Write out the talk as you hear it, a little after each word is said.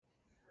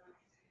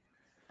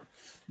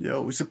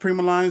Yo, it's Supreme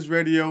Alliance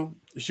Radio.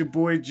 It's your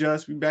boy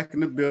Just. We back in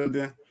the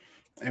building,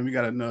 and we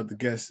got another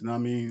guest. And I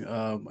mean,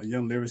 a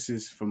young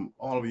lyricist from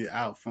all the way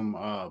out from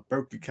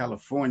Berkeley,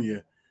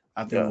 California,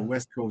 out there on the Yeah,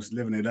 West Coast,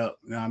 living it up.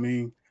 You know what I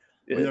mean?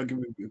 Well, yeah, y'all give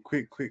me a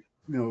quick,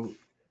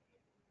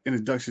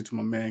 introduction to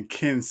my man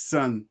Ken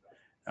Sun,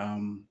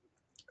 um,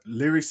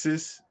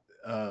 lyricist,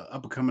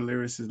 up and coming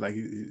lyricist. Like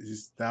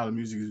his style of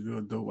music is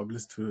real dope. I've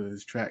listened to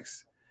his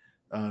tracks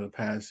the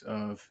past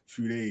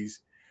few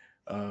days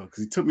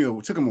because it took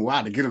him a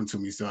while to get him to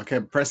me, so I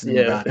kept pressing him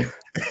yeah, about it.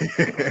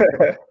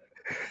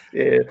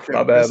 yeah.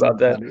 My Kept bad pressing about him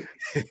that. about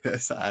it.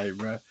 That's all right,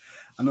 bro.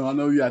 I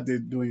know you out there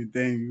doing your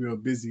thing. You're real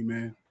busy,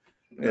 man.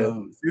 Yeah.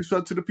 Say what's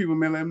up to the people,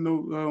 man. Let them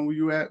know where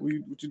you at, what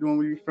you doing,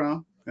 where you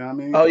from. You know what I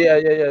mean? Oh yeah,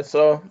 yeah, yeah.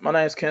 So my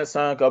name's Ken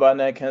Son. Go by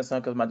name Ken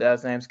Son because my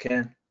dad's name's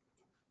Ken.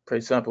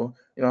 Pretty simple.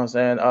 You know what I'm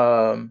saying?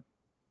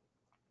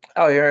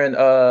 Out here in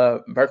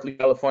Berkeley,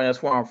 California.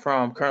 That's where I'm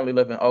from. Currently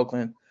live in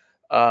Oakland.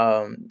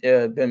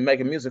 Yeah, been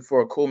making music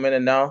for a cool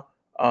minute now.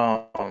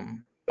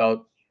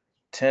 About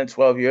 10,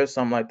 12 years,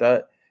 something like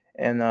that.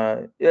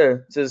 And yeah,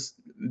 just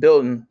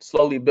building,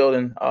 slowly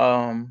building.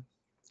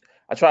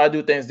 I try to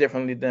do things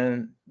differently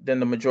than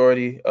the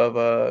majority of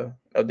the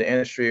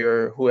industry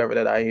or whoever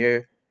that I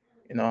hear.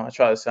 You know, I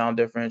try to sound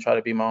different, try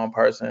to be my own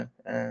person,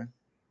 and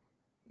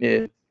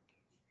yeah,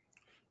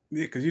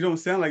 Yeah, because you don't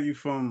sound like you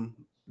from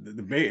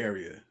the Bay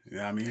Area. You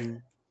know what I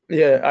mean?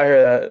 yeah, I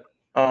hear that.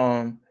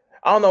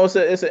 I don't know.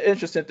 It's an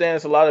interesting thing.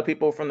 It's a lot of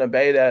people from the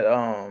Bay that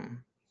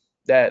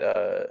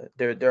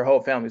their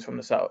whole family's from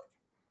the South.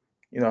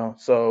 You know,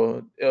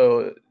 so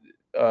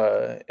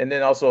and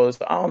then also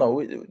I don't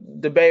know.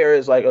 The Bay Area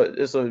is like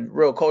it's a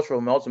real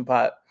cultural melting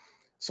pot.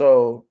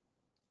 So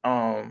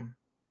um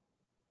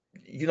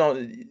you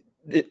know,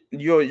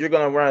 you're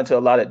gonna run into a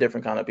lot of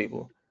different kind of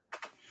people.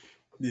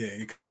 Yeah,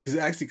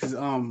 because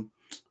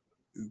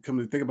come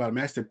to think about it,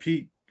 Master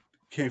P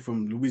came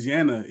from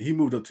Louisiana. He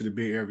moved up to the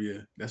Bay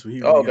Area. That's where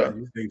he Oh, really got okay.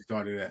 his thing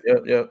started at.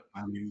 Yep, yep.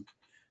 I mean,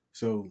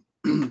 so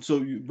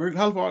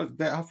how far is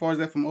that? How far is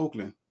that from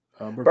Oakland,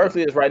 Berkeley?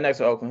 Berkeley is right next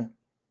to Oakland,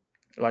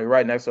 like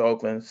right next to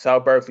Oakland.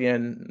 South Berkeley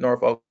and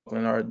North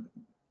Oakland are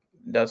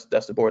that's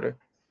the border.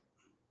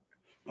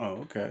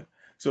 Oh, okay.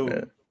 So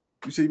Yeah,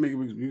 you say you making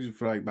music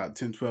for like about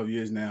 10, 12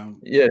 years now.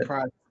 yeah,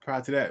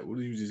 Prior to that, what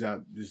did you just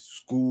out just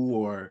school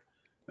or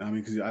I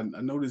mean, because I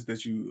noticed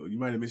that you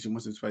might have mentioned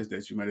once or twice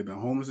that you might have been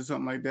homeless or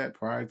something like that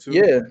prior to.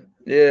 yeah,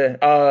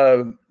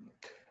 yeah.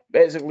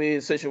 Basically,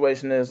 the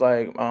situation is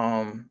like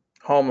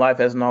home life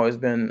hasn't always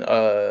been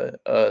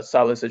a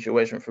solid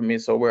situation for me.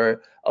 So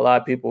where a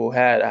lot of people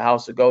had a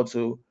house to go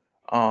to,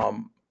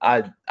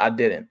 I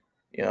didn't,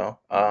 you know,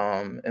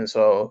 and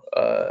so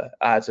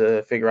I had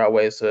to figure out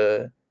ways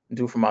to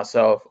do for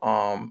myself.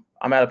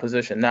 I'm at a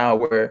position now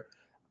where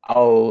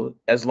I'll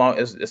as long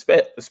as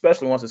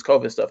especially once this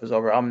COVID stuff is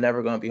over, I'm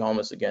never going to be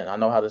homeless again. I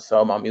know how to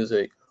sell my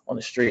music on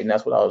the street, and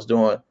that's what I was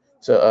doing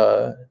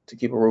to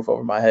keep a roof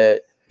over my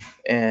head,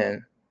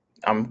 and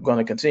I'm going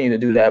to continue to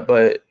do that.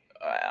 But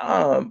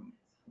um,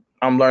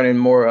 I'm learning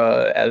more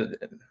as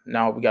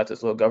now we got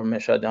this little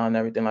government shutdown and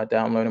everything like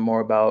that. I'm learning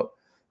more about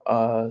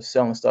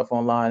selling stuff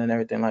online and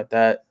everything like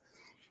that.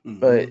 Hmm.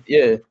 But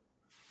yeah,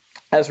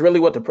 that's really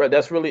what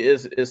that's really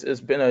is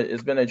it's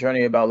been a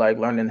journey about like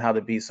learning how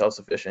to be self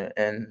sufficient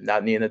and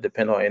not needing to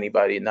depend on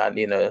anybody, not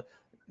needing to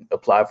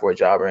apply for a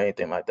job or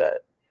anything like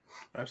that.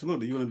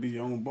 Absolutely, you want to be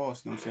your own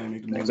boss. You know what I'm saying?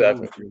 Make the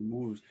Exactly. moves, your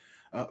moves.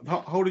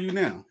 How old are you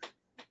now?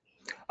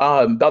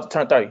 About to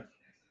turn 30.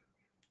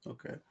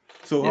 Okay.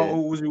 So how Yeah,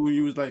 old was you when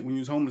you was like when you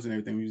was homeless and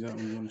everything? When you was out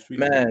when you was on the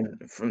streets and everything?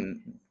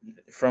 man,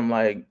 from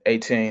like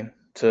 18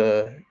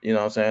 to you know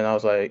what I'm saying I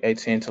was like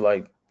 18 to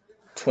like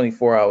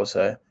 24, I would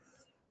say,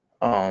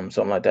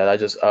 something like that. I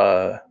just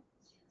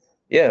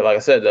yeah, like I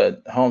said,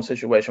 the home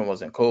situation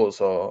wasn't cool,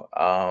 so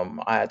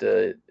I had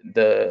to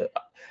the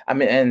I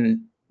mean,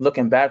 and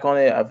looking back on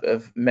it,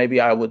 if maybe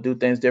I would do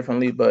things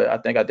differently, but I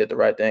think I did the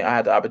right thing. I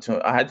had the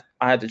opportunity. I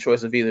had the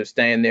choice of either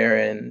staying there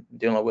and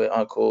dealing with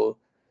uncool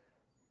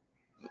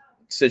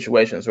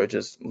situations or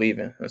just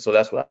leaving, and so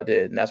that's what I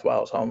did, and that's why I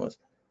was homeless.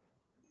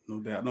 No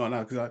doubt. No,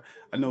 no, because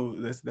I know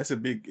that's a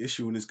big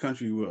issue in this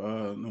country with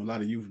you know, a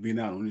lot of youth being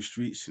out on the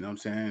streets. You know what I'm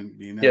saying?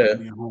 Being out, Yeah.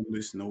 being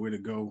homeless, nowhere to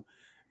go.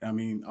 I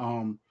mean,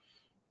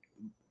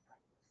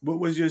 what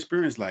was your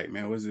experience like,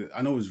 man? Was it?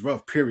 I know it was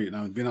rough. Period.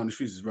 I mean, being on the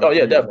streets is Oh rough.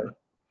 yeah, Period. definitely.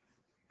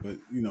 But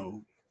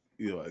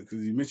because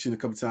you mentioned a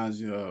couple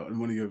times in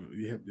one of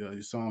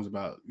your songs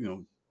about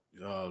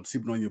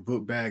sleeping on your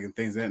book bag and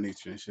things of that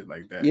nature and shit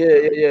like that. Yeah, You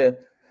know what yeah, I mean? yeah.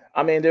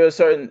 I mean, there was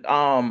certain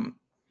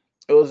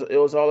it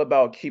was all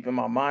about keeping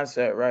my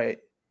mindset right.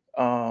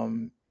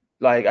 Um,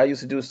 like I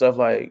used to do stuff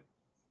like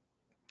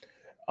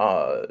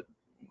uh,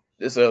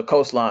 it's a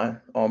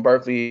coastline on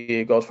Berkeley.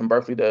 It goes from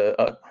Berkeley to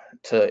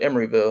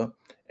Emeryville,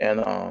 and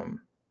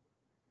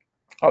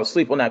I would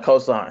sleep on that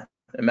coastline.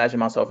 Imagine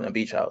myself in a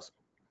beach house.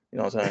 You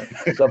know what I'm saying?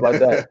 Stuff like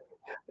that.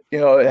 You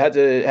know, it had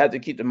to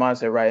keep the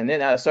mindset right. And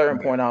then at a certain Right.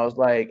 point, I was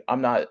like,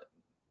 I'm not.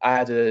 I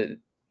had to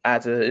I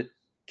had to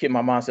keep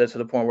my mindset to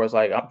the point where it's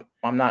like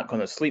I'm not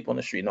gonna sleep on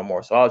the street no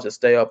more. So I'll just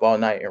stay up all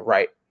night and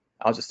write.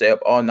 I'll just stay up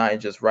all night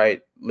and just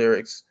write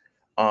lyrics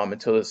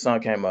until the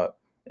sun came up,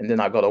 and then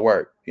I go to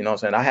work. You know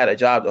what I'm saying? I had a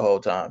job the whole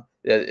time.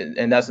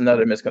 And that's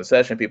another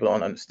misconception people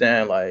don't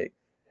understand. Like,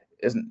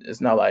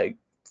 it's not like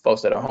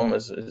folks that are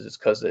homeless is just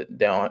because they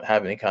don't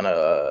have any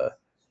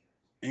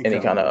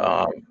Income. kind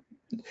of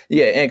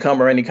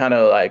income or any kind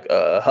of like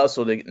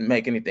hustle to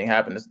make anything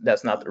happen.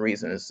 That's not the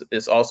reason.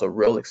 It's also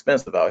real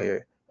expensive out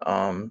here.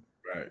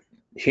 Right.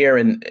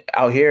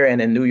 Out here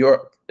and in New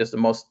York is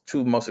the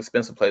two most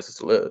expensive places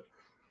to live.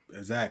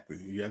 Exactly.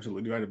 You're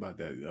absolutely right about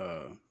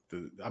that.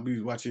 I'll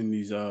be watching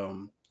these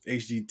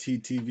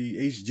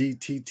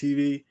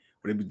HGTV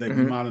where they be Hmm.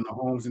 remodeling the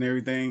homes and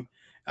everything.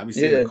 I'll be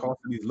seeing the Yeah. cost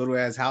of these little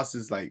ass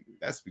houses. Like,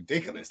 that's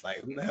ridiculous. Like,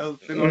 who the hell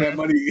spend all that Hmm.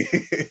 money?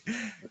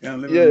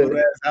 Living in Yeah. little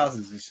ass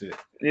houses and shit.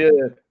 Yeah.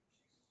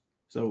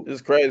 So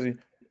It's crazy.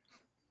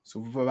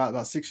 for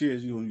about 6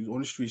 years, you were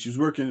on the streets. You was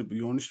working, but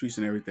you were on the streets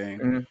and everything.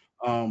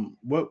 Hmm.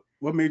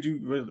 What made you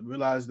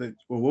realize that?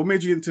 Well, what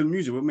made you get into the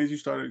music? What made you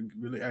start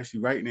really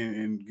actually writing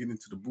and getting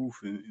into the booth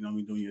and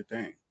doing your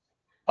thing?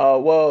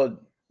 Well,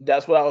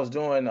 that's what I was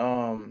doing.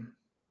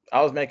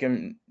 I was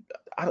making.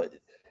 I,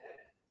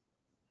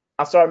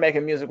 I started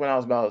making music when I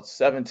was about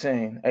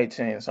 17,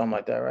 18, something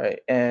like that, right?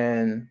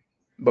 And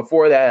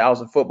before that, I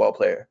was a football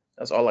player.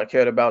 That's all I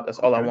cared about. That's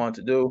all I Okay. wanted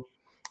to do.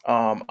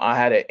 I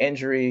had an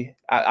injury.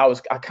 I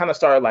kind of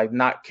started like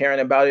not caring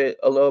about it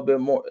a little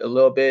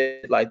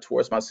bit like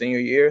towards my senior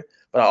year.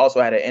 But I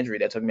also had an injury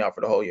that took me out for the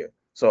whole year.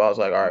 So I was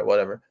like, all right,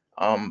 whatever.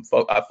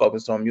 I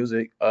focused on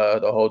music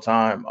the whole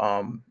time.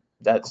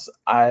 That's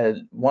I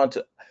want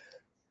to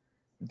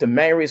The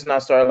main reason I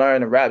started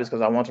learning to rap is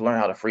because I want to learn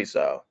how to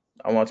freestyle.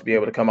 I want to be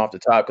able to come off the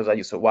top because I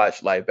used to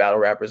watch like battle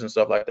rappers and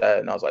stuff like that,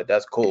 and I was like,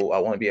 "That's cool. I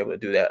want to be able to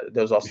do that."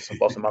 There was also some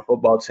folks on my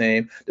football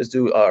team. This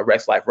dude,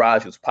 Rex Life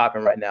Raj, who's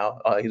popping right now.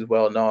 He's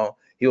well known.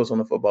 He was on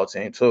the football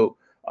team too,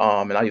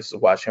 and I used to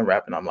watch him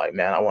rap, and I'm like,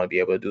 "Man, I want to be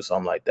able to do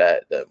something like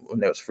that." That when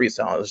there was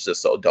freestyle, it was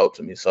just so dope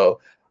to me. So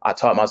I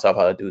taught myself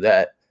how to do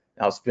that.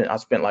 I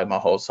spent like my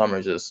whole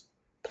summer just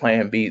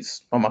playing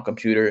beats on my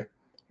computer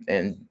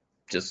and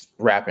just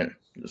rapping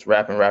and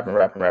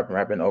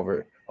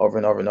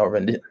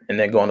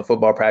then going to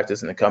football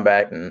practice and then come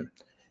back and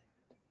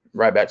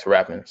right back to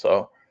rapping.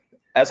 So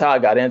that's how I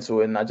got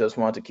into it, and I just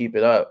wanted to keep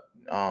it up.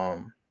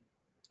 I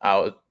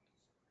was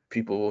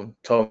People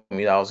told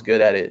me that I was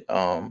good at it.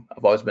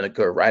 I've always been a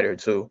good writer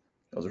too.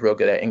 I was real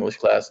good at English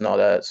class and all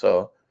that.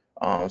 So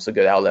it's a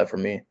good outlet for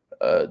me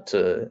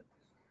to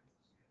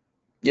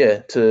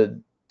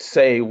to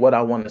say what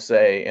I want to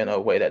say in a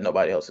way that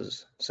nobody else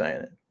is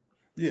saying it.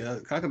 Yeah,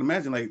 I can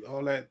imagine like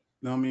all that.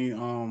 You know what I mean?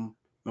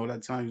 All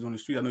that time you was on the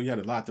street. I know you had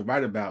a lot to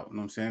write about. You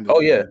know what I'm saying?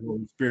 Oh yeah, The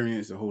whole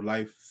experience, the whole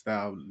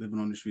lifestyle, living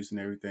on the streets and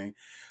everything.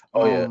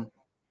 oh yeah. Um,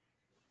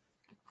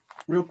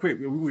 Real quick,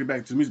 we get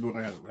back to the music. But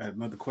I had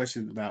another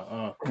question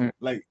about Mhm.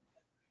 like,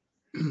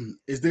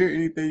 is there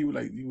anything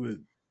you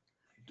would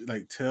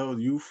like tell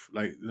youth,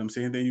 like, you know what I'm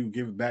saying, that you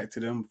give back to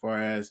them as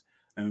far as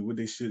and what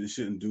they should and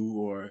shouldn't do,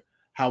 or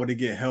how would they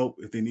get help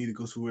if they need to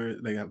go somewhere,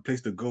 like have a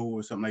place to go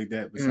or something like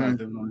that, besides Mhm.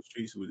 living on the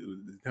streets?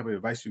 The type of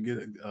advice you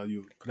get,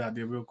 you put out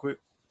there real quick.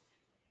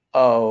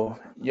 Oh,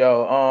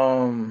 yo,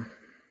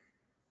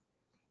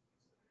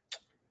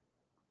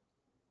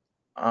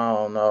 I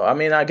don't know. I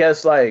mean, I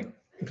guess like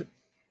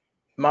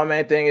my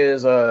main thing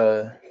is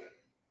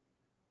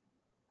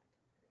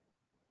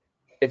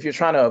if you're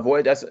trying to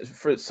avoid that's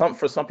for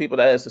some people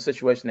that is the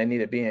situation they need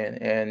to be in,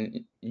 and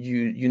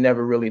you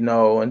never really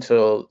know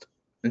until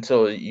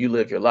you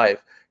live your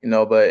life, you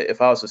know. But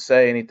if I was to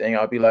say anything,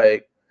 I'd be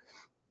like,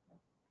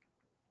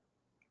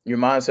 your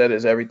mindset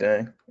is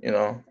everything, you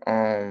know.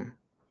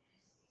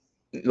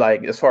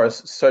 Like as far as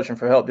searching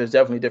for help, there's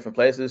definitely different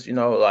places, you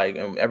know, like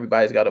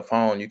everybody's got a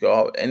phone.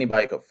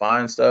 Anybody could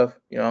find stuff,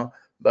 you know.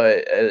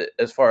 But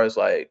as far as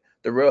like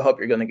the real help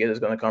you're gonna get is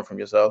gonna come from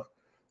yourself.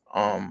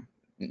 Um,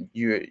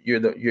 you're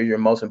your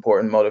most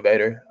important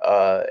motivator,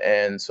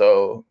 and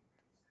so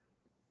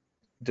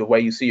the way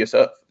you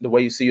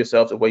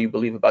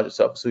believe about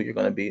yourself is who you're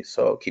gonna be.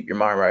 So keep your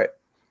mind right.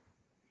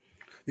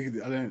 I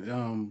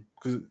didn't,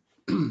 because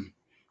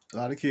a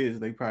lot of kids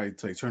they probably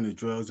like turn to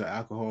drugs or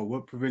alcohol.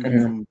 What prevented you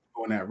Mhm. from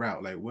going that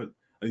route? Like what?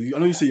 I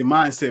know you say your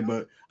mindset,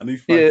 but I know you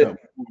probably Yeah, felt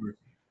more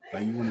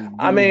like you want to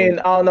I do or mean,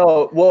 I don't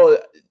know. Well,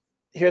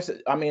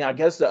 I mean, I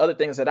guess the other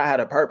thing is that I had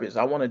a purpose.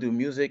 I want to do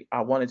music.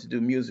 I wanted to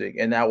do music,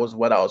 and that was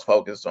what I was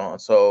focused on.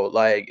 So,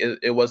 like,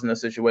 it wasn't a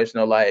situation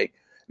of like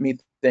me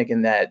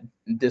thinking that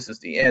this is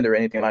the end or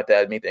anything like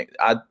that.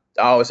 I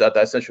always thought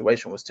that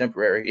situation was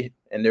temporary,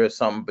 and there was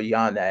something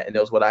beyond that, and it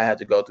was what I had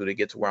to go through to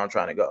get to where I'm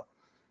trying to go.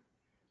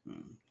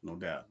 No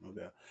doubt, no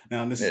doubt.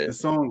 Now this Yeah. the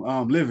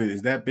song "Living"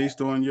 is that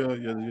based on your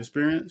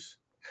experience?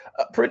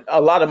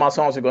 A lot of my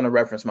songs are going to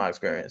reference my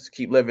experience.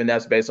 Keep living.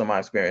 That's based on my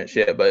experience.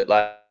 Yeah, but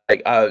like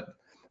I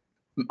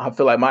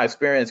feel like my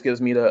experience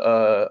gives me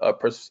a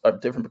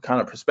different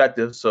kind of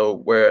perspective. So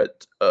of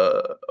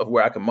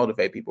where I can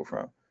motivate people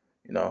from,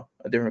 you know,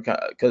 a different kind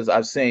because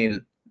I've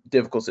seen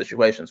difficult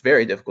situations,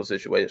 very difficult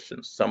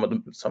situations. Some of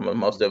the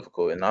most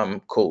difficult, and I'm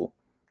cool,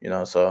 you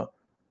know. So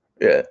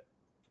yeah,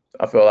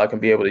 I feel I can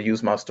be able to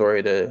use my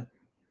story to,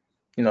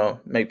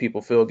 make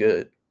people feel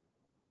good.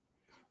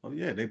 Oh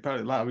yeah, they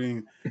probably a lot. I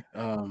mean,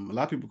 a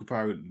lot of people could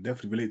probably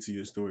definitely relate to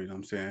your story. You know what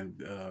I'm saying?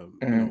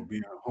 Hmm.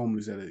 Being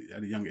homeless at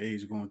a young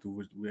age, going through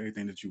with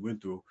everything that you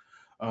went through.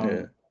 Yeah.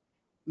 Um,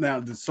 Now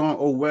the song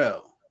 "Oh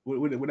Well,"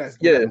 where that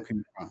Yeah. one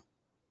came from?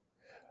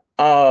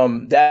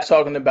 That's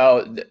talking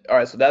about, all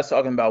right, so that's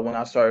talking about when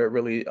I started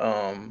really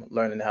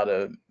learning how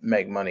to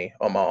make money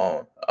on my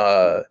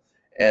own.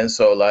 And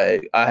so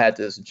like I had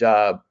this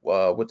job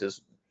with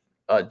this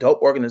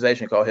dope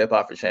organization called Hip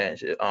Hop for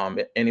Change.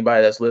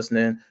 Anybody that's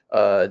listening,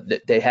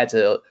 they had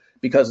to,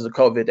 because of the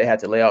COVID, they had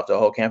to lay off the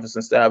whole campus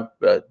and staff.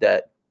 But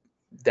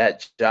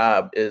that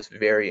job is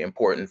very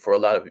important for a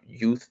lot of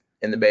youth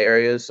in the Bay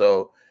Area.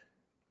 So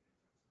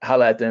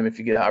holla at them if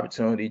you get an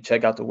opportunity.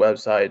 Check out the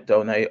website,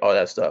 donate, all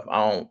that stuff.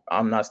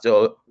 I'm not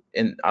still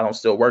in. I don't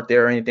still work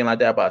there or anything like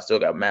that, but I still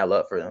got mad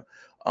love for them.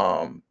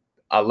 Um,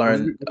 I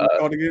learned. What is it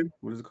called again?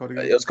 What is it called It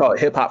again? was called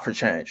Hip Hop for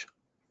Change.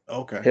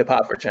 Okay. Hip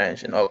Hop for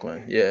Change in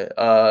Oakland. Yeah.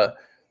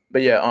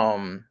 But yeah.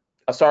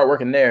 I started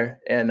working there,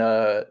 and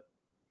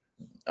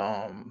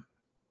um,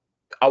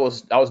 I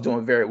was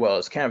doing very well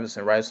as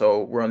canvassing, right?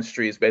 So we're on the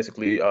streets,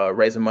 basically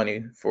raising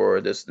money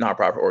for this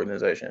nonprofit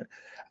organization,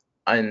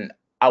 and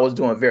I was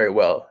doing very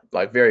well,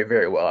 like very,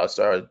 very well. I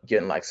started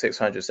getting like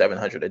 600,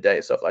 700 a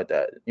day, stuff like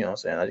that. You know what I'm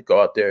saying? I go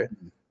out there.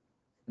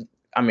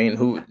 I mean,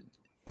 who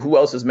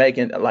else is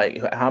making, like,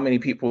 how many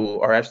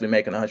people are actually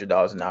making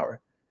 $100 an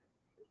hour?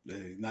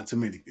 Not too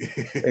many.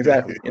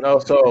 Exactly.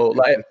 So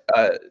like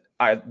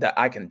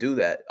I can do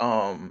that.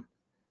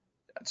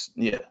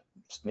 Yeah,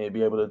 just need to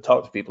be able to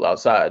talk to people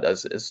outside.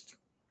 That's it's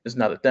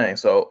not a thing.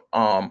 So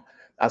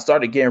I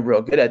started getting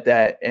real good at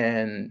that.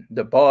 And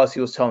the boss,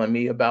 he was telling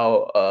me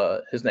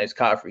about his name's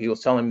Godfrey. He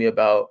was telling me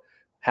about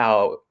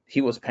how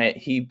he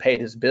paid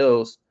his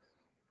bills,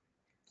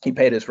 he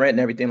paid his rent and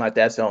everything like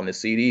that selling his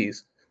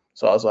CDs.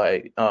 So I was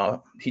like,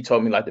 he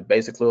told me like the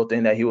basic little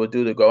thing that he would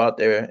do to go out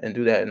there and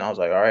do that. And I was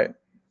like, all right,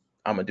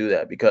 I'm gonna do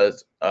that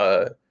because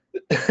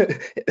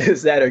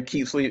it's that or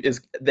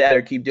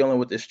keep dealing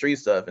with the street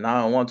stuff, and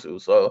I don't want to.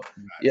 So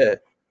yeah,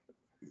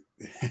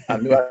 I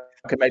knew I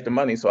could make the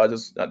money, so I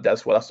just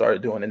that's what I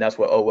started doing, and that's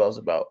what Oh Well's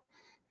about.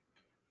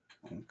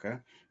 Okay.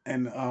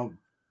 And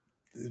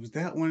it was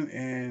that one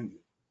and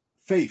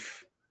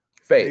Faith.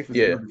 Faith, Faith is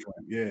yeah, another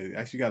one. Yeah,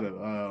 actually got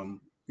a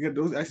you got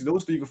those actually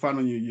those three you can find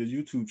on your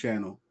YouTube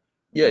channel.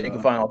 yeah. The You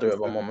can find all three of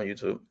them seven on my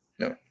YouTube.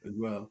 Yeah. as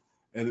well.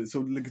 And so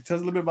like, tell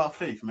us a little bit about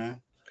Faith,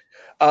 man.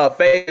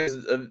 Faith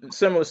is a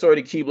similar story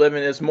to Keep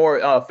Living. It's more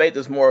Faith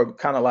is more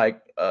kind of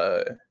like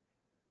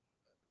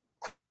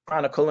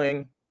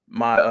chronicling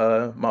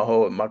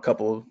my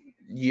couple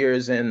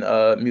years in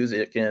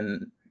music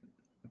and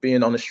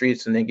being on the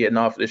streets and then getting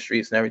off the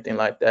streets and everything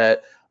like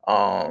that.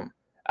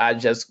 I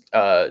just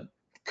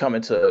come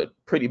into a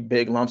pretty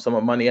big lump sum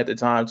of money at the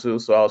time too,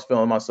 so I was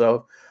feeling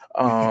myself.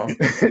 Yeah,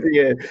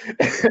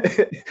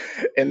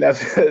 and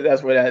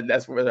that's where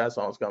that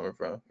song's coming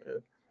from. Yeah.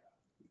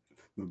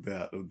 No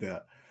doubt, no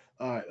doubt.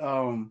 All right.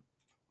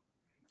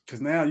 Because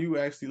now you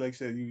actually, like I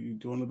said, you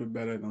doing a little bit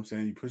better. You know what I'm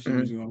saying, you push your Mhm.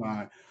 music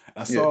online.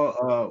 I Yeah.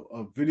 saw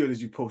a video that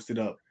you posted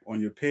up on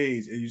your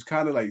page, and you was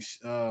kind of like,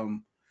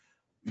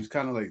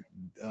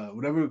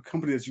 whatever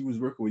company that you was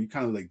working with, you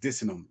kind of like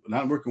dissing them.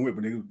 Not working with,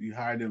 but you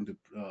hired them to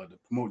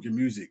promote your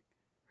music.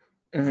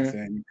 You know what I'm Hmm.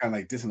 saying, you kind of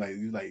like dissing, like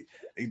you like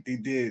they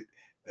did.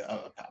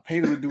 I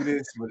paid them to do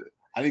this, but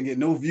I didn't get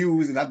no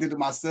views, and I did it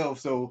myself.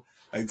 So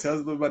like, tell us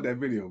a little about that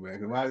video, man.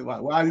 'Cause Word,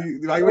 why word,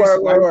 you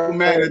so word,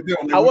 mad word. at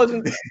them? I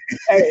wasn't.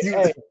 Hey, You,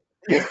 hey.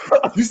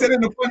 you said it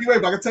in a funny way,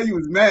 but I can tell you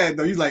was mad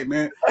though. He's like,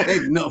 man, they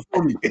ain't nothing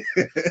for me.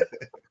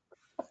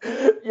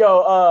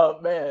 Yo,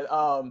 man,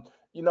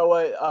 you know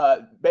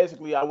what?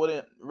 Basically, I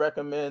wouldn't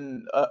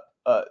recommend.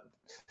 The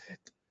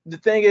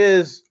thing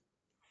is,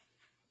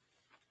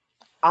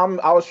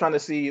 I was trying to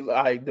see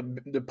like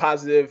the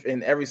positive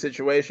in every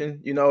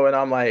situation, and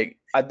I'm like,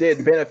 I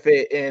did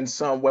benefit in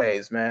some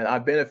ways, man. I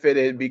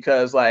benefited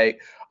because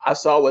like I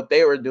saw what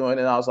they were doing,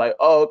 and I was like,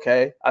 oh,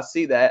 okay, I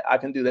see that. I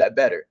can do that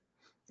better.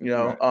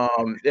 Right.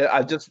 Yeah,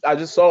 I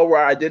just saw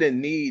where I didn't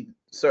need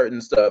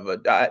certain stuff,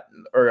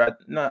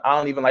 no, I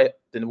don't even like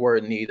the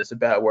word need. It's a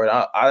bad word.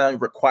 I don't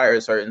require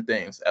certain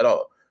things at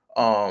all.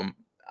 Um,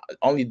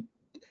 only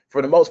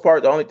for the most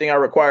part, the only thing I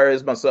require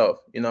is myself,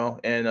 and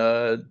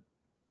the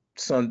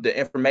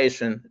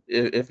information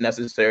if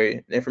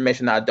necessary, the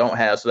information I don't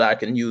have, so that I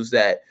can use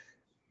that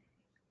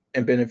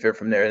and benefit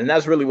from there. And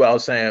that's really what I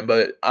was saying.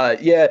 But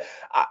yeah,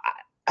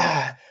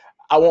 I,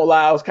 I won't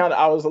lie.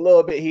 I was a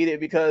little bit heated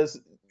because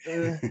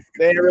they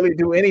didn't really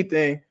do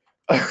anything.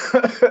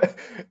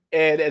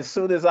 And as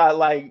soon as I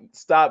like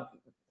stopped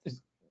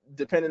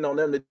depending on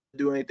them to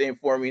do anything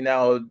for me,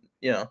 now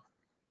you know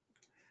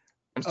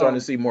I'm starting to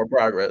Um. see more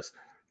progress.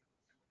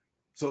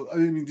 So I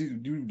mean,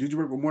 did you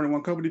work with more than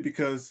one company?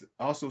 Because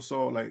I also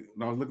saw like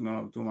when I was looking,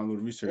 I was doing my little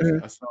research.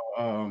 Mhm. I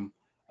saw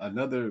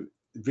another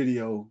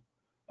video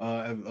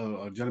of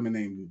a gentleman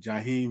named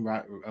Jaheim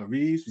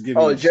Reeves was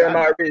getting Oh, a shot.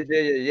 Jeremiah Ridge, yeah,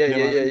 yeah, yeah,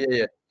 Jeremiah yeah, yeah, Reeves. yeah,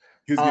 yeah.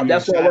 He was giving you a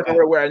That's what I'm shout working out.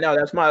 with right now.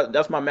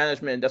 That's my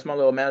management. That's my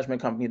little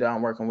management company that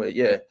I'm working with.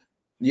 Yeah,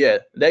 yeah,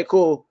 they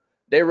cool.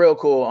 They real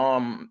cool.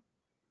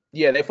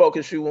 Yeah, they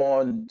focus you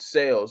on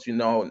sales. You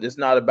know, it's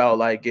not about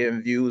like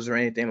getting views or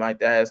anything like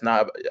that. It's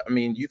not. I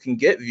mean, you can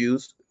get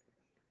views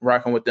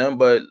rocking with them,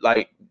 but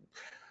like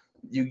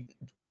you,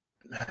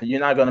 you're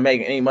not gonna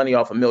make any money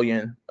off a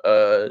million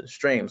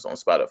streams on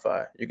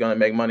Spotify. You're gonna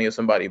make money if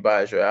somebody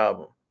buys your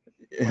album.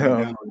 You Or they know,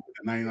 download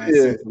 99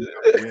 yeah. cents or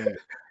whatever. Yeah.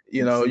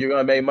 You You know, see, you're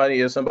gonna make money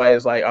if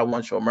somebody's like, I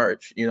want your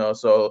merch, you know.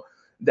 So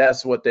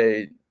that's what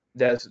they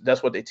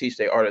that's what they teach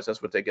their artists.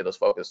 That's what they get us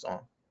focused on.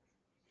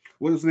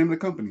 what was the name of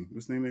the company?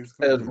 What's the name of this It's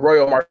company?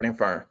 Royal Marketing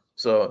Firm.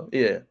 So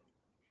yeah.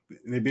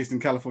 And they're based in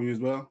California as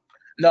well.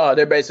 No,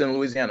 they're based in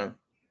Louisiana.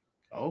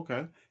 Oh,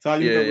 okay. So how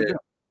you hook Yeah, up with yeah. them?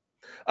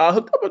 I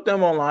hooked up with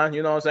them online,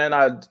 you know what I'm saying?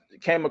 I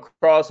came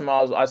across them,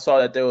 I saw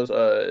that there was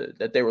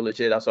that they were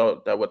legit. I saw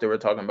that what they were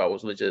talking about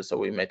was legit, so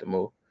we made the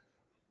move.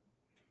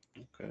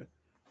 Okay.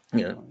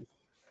 Yeah.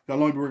 How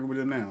long you been working with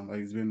them now? Like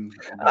it's been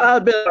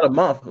I've been about a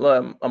month,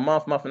 like a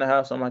month and a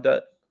half, something like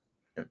that.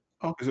 Yeah,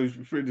 okay. So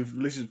the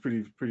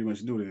relationship's pretty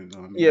much new then.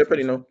 I mean, yeah, that's what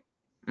pretty you new.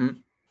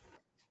 Mhm.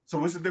 so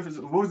what's the difference?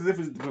 What was the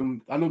difference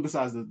from I know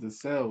besides the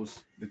sales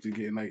that you're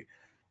getting, like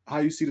how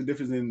you see the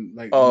difference in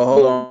like the Oh,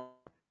 hold promotion? on.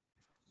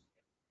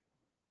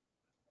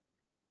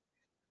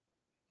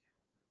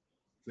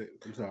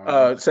 I'm sorry.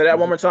 I just, Say that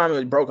one more time.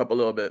 It broke up a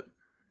little bit.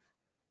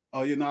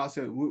 oh yeah, no, I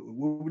said what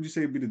would you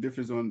say would be the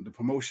difference on the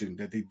promotion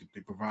that they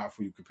provide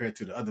for you compared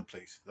to the other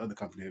place, the other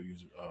company that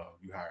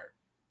you hired?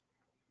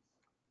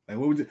 Like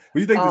what do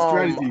you think the Um,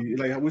 strategy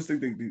like what's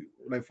the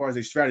like as far as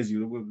a strategy,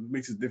 what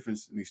makes a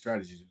difference in the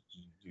strategies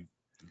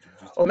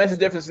what makes a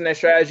difference in their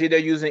strategy? They're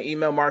using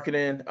email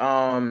marketing.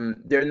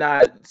 They're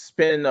not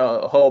spending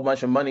a whole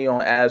bunch of money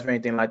on ads or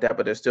anything like that,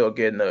 but they're still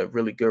getting a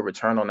really good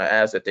return on the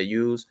ads that they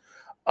use.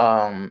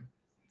 Um,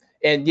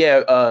 and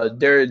yeah,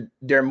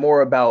 they're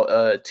more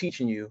about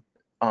teaching you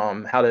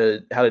how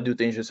to do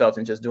things yourself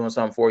and just doing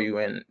something for you,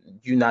 and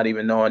you not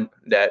even knowing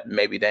that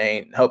maybe they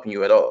ain't helping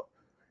you at all.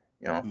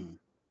 You know, Hmm.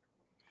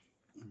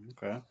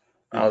 Okay.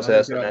 Yeah, I would 'cause I say looked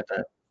that's it the up. main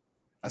thing.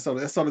 I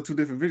saw the two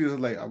different videos.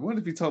 Like, I wonder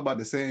if you talk about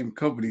the same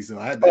company. So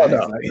I had to Oh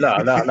ask. no,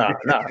 no, no, no,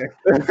 no.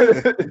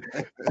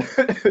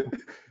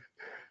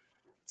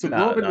 So growing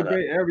No, up in no, the no.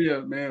 Bay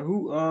Area, man,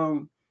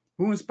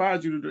 who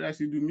inspired you to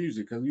actually do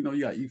music? Because you know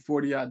you got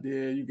E40 out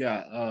there, you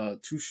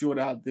got Too Short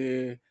out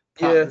there,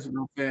 Pop. Yeah. That's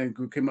what I'm saying.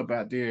 Who came up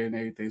out there and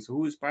everything. So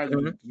who inspired you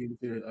Mhm. to get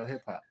into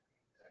hip hop?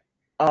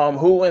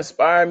 Who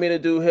inspired me to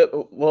do hip?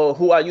 Well,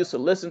 who I used to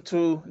listen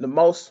to the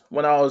most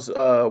when I was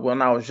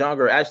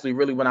younger, actually,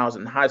 really when I was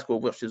in high school,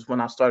 which is when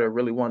I started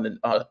really wanting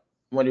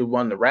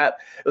to rap.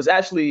 It was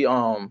actually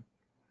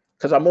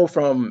because I moved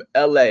from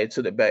LA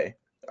to the Bay.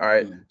 All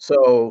right, Mm.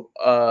 so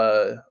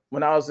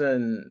when I was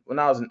in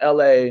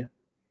LA,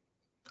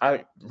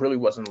 I really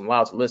wasn't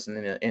allowed to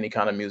listen to any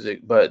kind of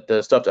music, but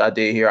the stuff that I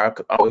did here,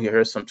 I would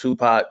hear some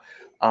Tupac,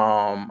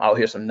 I would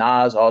hear some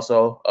Nas,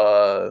 also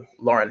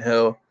Lauryn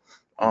Hill,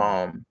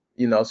 Mm.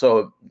 you know.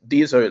 So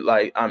these are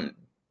like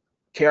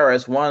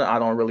KRS-One. I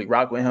don't really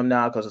rock with him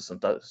now because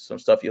of some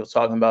stuff he was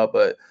talking about,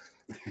 but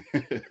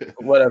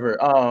whatever.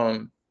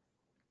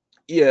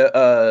 Yeah,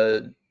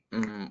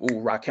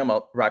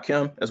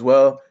 Rakim as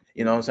well.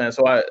 You know what I'm Mm. saying?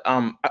 So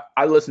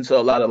I listen to a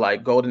lot of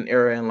like golden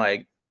era and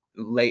like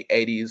late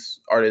 '80s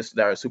artists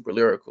that are super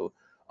lyrical.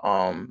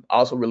 I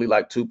also really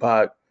like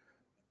Tupac,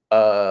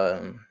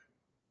 um,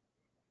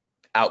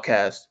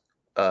 Outkast,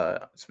 I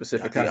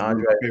specifically kind one of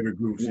Andre. my favorite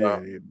groups. You Yeah,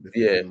 know, yeah,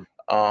 yeah. definitely.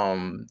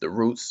 The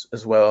Roots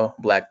as well,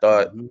 Black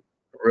Thought, Hmm.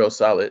 real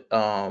solid.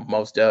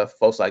 Most Def,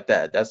 folks like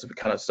that. That's the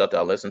kind of stuff that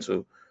I listen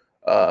to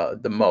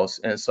the most,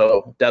 and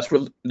so that's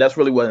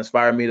really what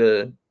inspired me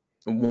to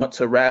want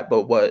to rap.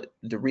 But what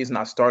the reason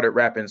I started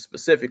rapping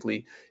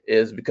specifically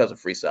is because of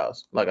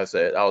freestyles. Like I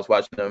said, I was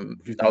watching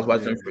them. I was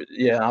watching them.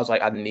 Yeah, and I was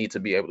like, I need to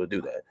be able to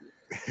do that.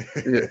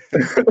 Yeah.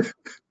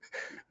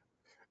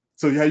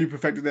 So have you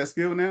perfected that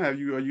skill now? Are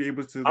you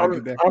able to like I'm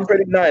get that I'm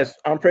pretty freestyle? nice.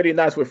 I'm pretty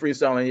nice with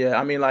freestyling. Yeah,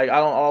 I mean, like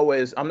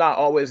I'm not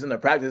always in the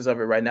practice of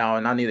it right now,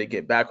 and I need to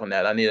get back on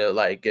that. I need to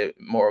like get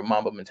more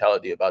Mamba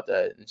mentality about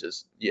that, and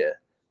just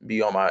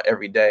be on my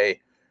everyday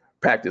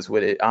practice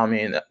with it. I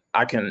mean,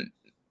 I can.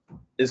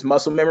 It's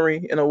muscle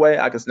memory in a way.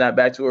 I can snap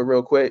back to it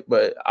real quick,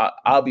 but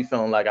I'll be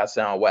feeling like I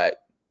sound whack.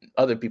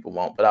 Other people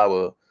won't, but I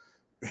will.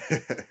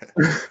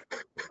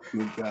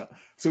 No doubt.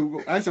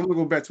 So actually, I'm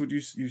gonna go back to what you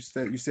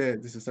said. You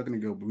said this a second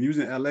ago, but when you was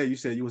in LA, you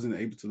said you wasn't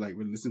able to like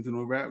really listen to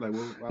no rap. Like,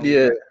 why was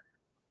Yeah, that?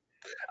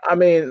 I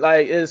mean,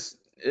 like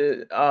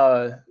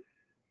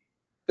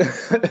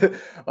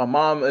my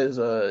mom is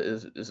a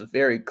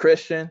very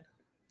Christian,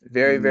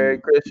 very very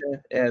Mm,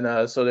 Christian,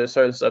 and so there's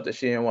certain stuff that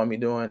she didn't want me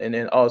doing, and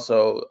then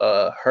also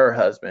her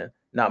husband,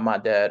 not my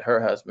dad, her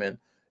husband,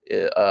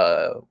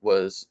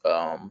 was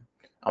I'm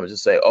gonna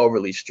just say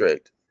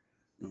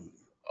mm,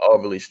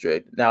 overly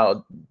strict.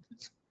 Now,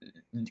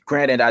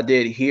 granted, I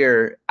did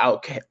hear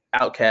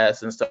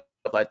Outcasts and stuff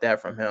like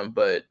that from him,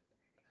 but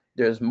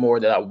there's more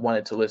that I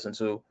wanted to listen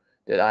to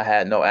that I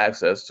had no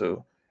access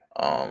to.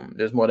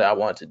 There's more that I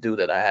wanted to do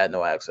that I had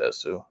no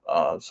access to.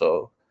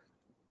 So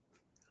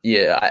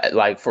yeah,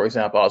 like for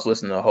example, I was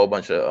listening to a whole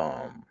bunch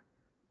of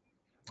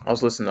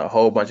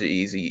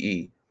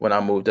Eazy-E when I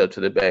moved up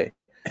to the Bay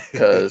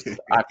because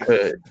I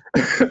could.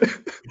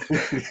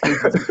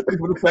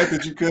 For the fact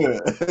that you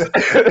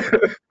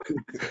could.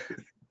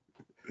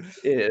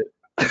 Yeah.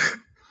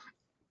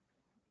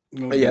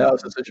 No, Yeah, that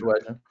was the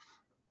situation.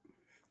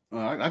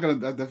 I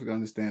definitely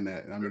understand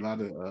that. I mean, a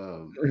lot of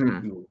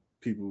Mhm.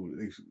 people,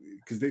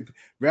 because they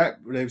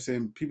were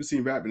saying people see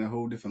rap in a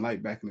whole different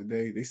light back in the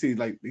day. They see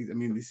like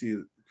they see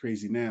it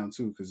crazy now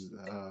too because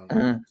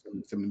Mhm.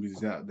 some of the music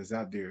that's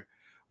out there.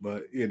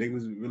 But yeah, they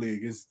was really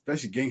against,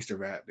 especially gangster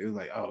rap. They was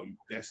like, oh,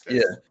 that's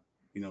Yeah,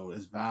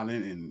 that's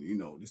violent and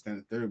this that, and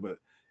the third. But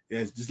yeah,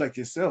 it's just like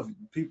yourself.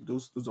 People,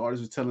 those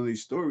artists were telling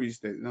these stories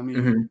that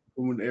mhm.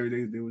 from the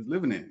area they was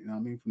living in.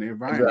 From their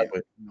environment.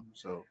 Exactly.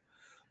 So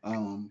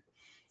um,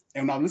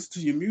 and when I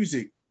listen to your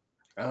music,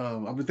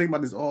 I've been thinking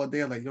about this all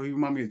day. Like, yo, you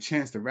remind me of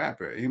Chance the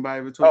Rapper. Anybody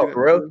ever told you Oh, that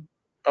for real? before?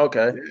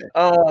 Okay.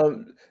 Yeah.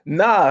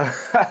 Nah.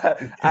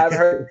 I've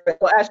heard.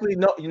 Well, actually,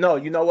 no.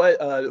 You know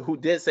what? Who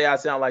did say I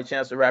sound like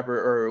Chance the Rapper,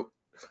 or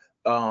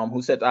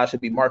who said that I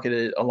should be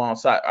marketed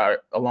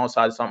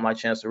alongside something like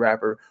Chance the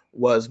Rapper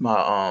was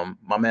my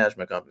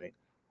management company,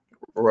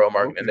 Royal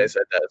Marketing. Okay. They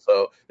said that.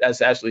 So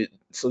that's actually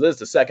this is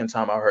the second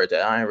time I heard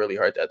that. I ain't really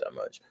heard that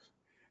much.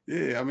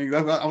 Yeah, I mean,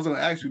 I was gonna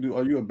ask you,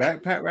 are you a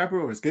backpack rapper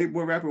or a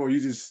skateboard rapper, or you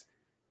just?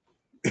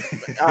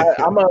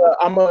 I'm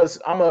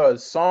a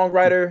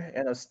songwriter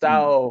and a Mm,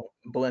 style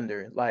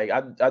blender. Like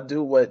I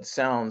do what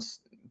sounds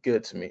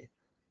good to me.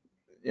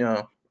 You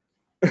know,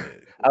 yeah.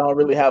 I don't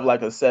really have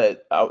like a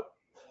set. I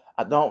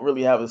don't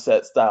really have a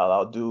set style.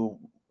 I'll do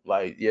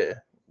like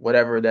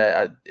whatever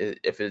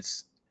if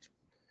it's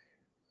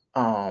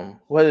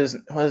what is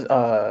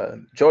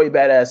Joey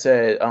Badass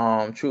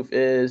said, truth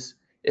is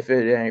if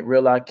it ain't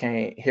real I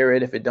can't hear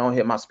it. If it don't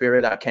hit my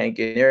spirit, I can't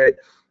get near it.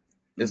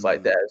 It's like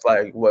Mm. that. It's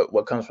like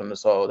what comes from the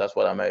soul. That's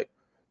what I make.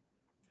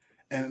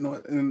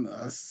 And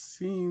I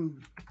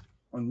seen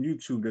on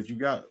YouTube that you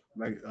got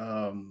like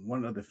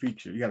one other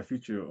feature. You got a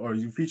feature, or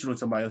you featured on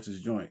somebody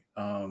else's joint.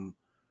 What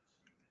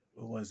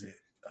was it?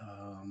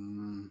 I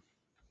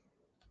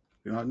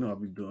know I'll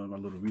be doing my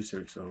little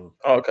research. So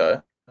Okay.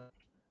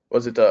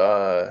 Was it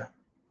the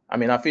I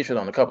mean I featured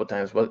on a couple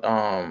things, but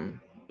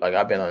like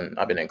I've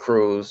been in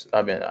crews.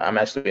 I'm in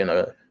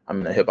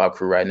a hip hop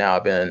crew right now.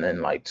 I've been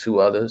in like two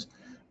others.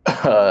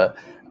 uh,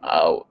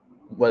 uh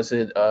was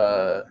it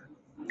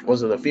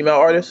a female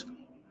artist?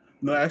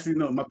 no, actually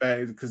no, my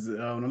bad. Because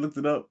when I looked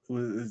it up, it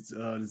was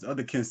this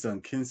other Kin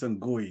Sun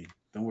Goy.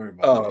 Don't worry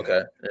about Oh, that.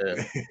 okay. Yeah.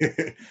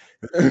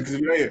 Because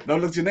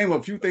don't look your name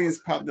up. A few things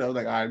popped up. I was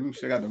like, all right, let me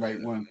sure I got the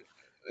right one.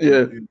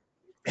 Yeah.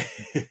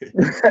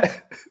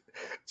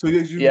 So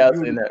Yeah, I've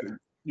seen that.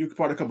 you're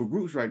part of a couple of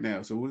groups right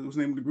now. So what's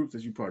the name of the groups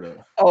that you're part of?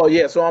 Oh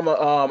yeah, so I'm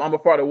a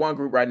part of one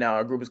group right now.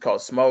 Our group is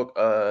called Smoke.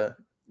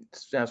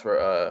 Stands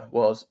for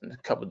well, it's a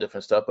couple of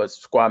different stuff, but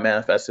Squad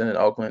Manifesting in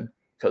Oakland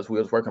because we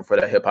was working for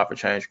that Hip Hop for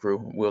Change crew.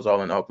 We was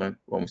all in Oakland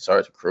when we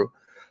started the crew.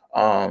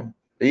 But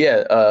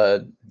yeah,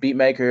 beat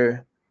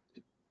maker,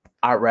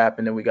 I rap,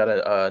 and then we got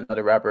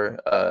another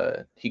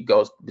rapper. He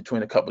goes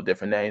between a couple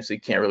different names, so he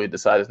can't really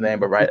decide his name.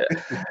 But right,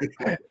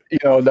 the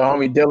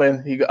homie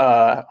Dylan,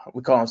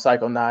 we call him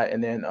Psycho Knot,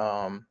 and then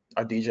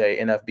our DJ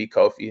NFB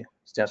Kofi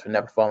stands for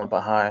Never Falling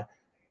Behind.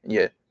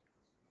 Yeah.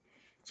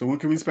 So when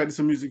can we expect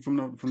some music from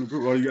the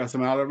group? Or you got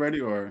some out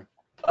already, or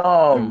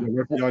Um,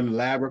 y'all in the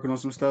lab working on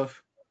some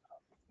stuff?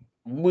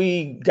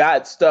 we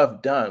got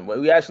stuff done.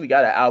 We actually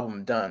got an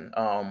album done.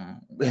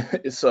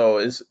 So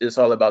it's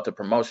all about the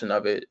promotion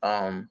of it,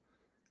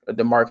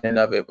 the marketing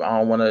of it. I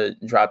don't want to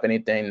drop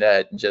anything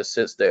that just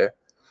sits there.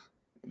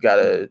 Mm.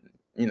 Gotta,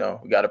 we gotta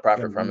Gotta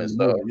profit from it. move.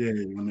 So Yeah,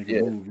 you wanna make a yeah,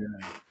 move.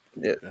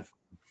 Yeah. yeah.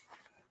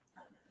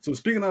 So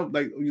speaking of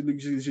like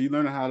you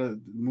learning how to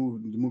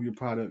move your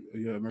product,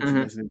 your hmm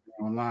merchandise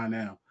online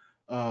now.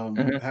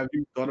 hmm Have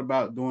you thought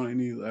about doing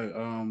any like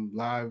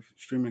live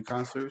streaming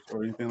concerts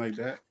or anything like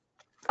that?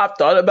 I've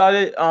thought about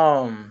it.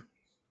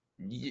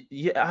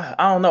 Yeah,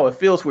 I don't know. It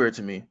feels weird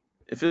to me.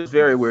 It feels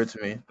very Mm. weird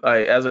to me.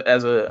 Like as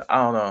a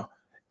I don't know.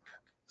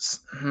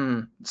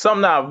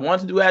 Something that I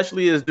want to do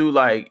actually is do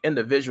like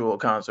individual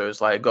concerts,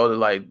 like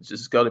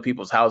just go to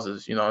people's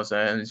houses. You know what I'm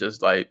saying? It's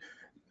just like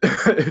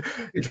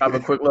drop a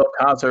quick little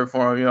concert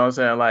for them. You know what I'm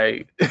saying?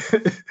 Like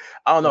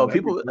I don't Oh, know.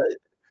 that'd be People, cool.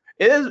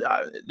 it is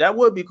that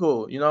would be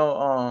cool.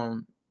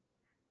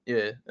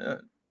 Yeah.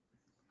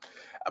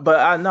 But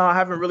I know I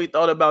haven't really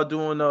thought about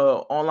doing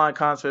online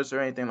concerts or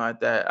anything like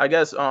that. I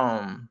guess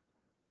I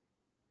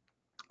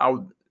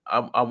would-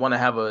 I want to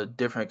have a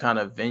different kind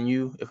of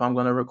venue if I'm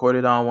going to record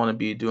it. I don't want to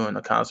be doing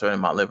a concert in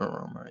my living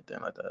room or anything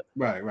like that.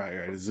 Right.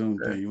 The Zoom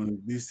thing. You want to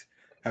at least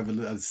have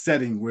a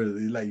setting where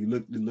like you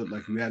look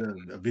like you had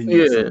a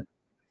venue or Yeah, something.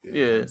 Yeah, I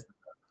yeah, understand.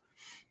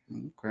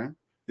 Okay.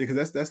 Yeah,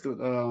 because that's the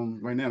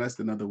right now that's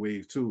another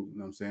wave too. You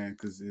know what I'm saying?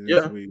 Because it is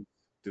yeah. a way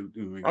to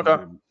make a little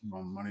Okay. bit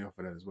more money off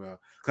of that as well.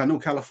 Because I know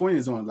California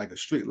is on like a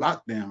strict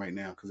lockdown right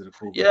now because of the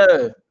COVID.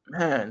 Yeah,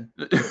 man.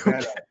 Real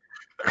bad.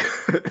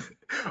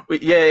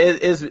 Yeah, and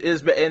it's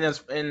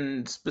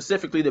in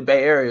specifically the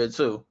Bay Area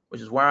too,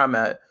 which is where I'm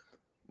at.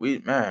 We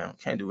man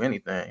can't do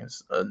anything.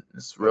 It's real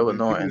Okay, people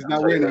annoying. just I'll not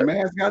tell you wearing their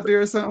that. mask out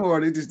there or something,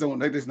 or they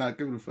just not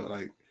giving a fuck.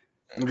 Like,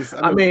 I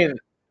I know. mean,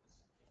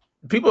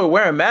 people are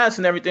wearing masks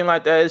and everything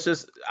like that. It's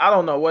just I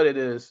don't know what it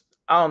is.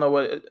 I don't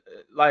know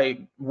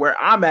like where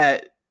I'm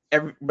at.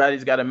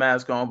 Everybody's got a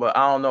mask on, but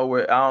I don't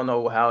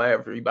know how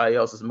everybody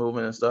else is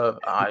moving and stuff.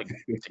 I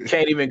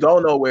can't even go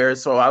nowhere,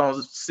 so I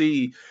don't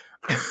see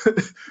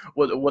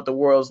what the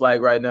world's like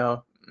right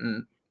now.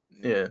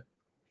 Yeah,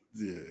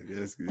 Yeah,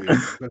 that's good.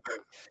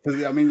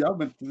 Because I mean, y'all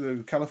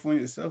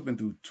California itself been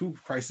through two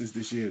crises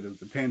this year: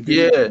 the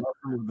pandemic yeah. and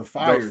also the Those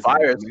fires. Like,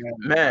 fires, man,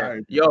 the man.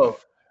 fires. Yo,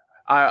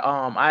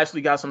 I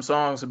actually got some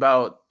songs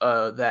about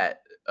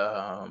that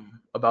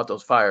about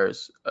those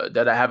fires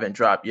that I haven't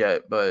dropped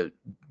yet, but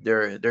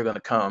they're gonna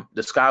come.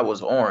 The sky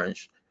was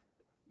orange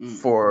Mm.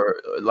 for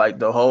like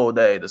the whole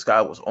day. The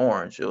sky was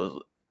orange. It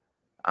was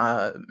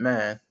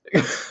man.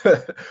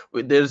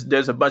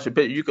 There's a bunch of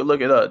pictures. You could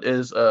look it up.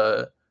 Is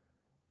I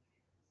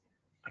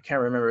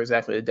can't remember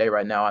exactly the day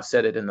right now. I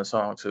said it in the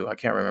song too. I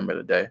can't remember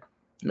the day.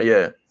 But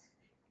yeah,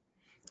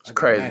 it's I can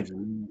crazy.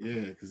 imagine.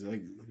 Yeah, because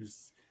like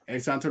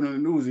every time I turn on the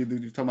news, either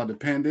you talking about the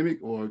pandemic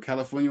or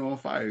California on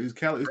fire. It's a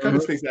couple Mhm.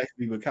 of states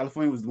actually, but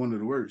California was one of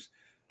the worst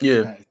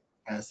this Yeah.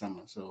 past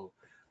summer. So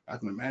I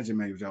can imagine,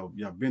 man, what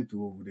y'all been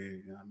through over there.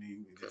 You know what I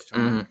mean? And just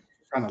Hmm.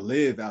 trying to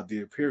live out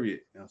there.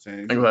 Period. You know what I'm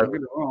saying? Don't Exactly.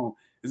 get it wrong.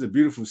 It's a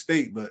beautiful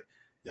state, but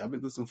y'all been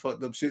through some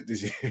fucked up shit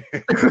this year.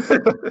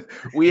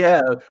 We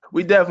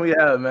definitely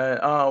have,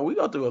 man. We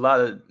go through a lot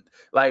of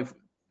like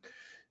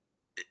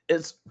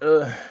it's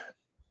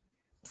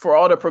for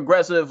all the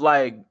progressive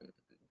like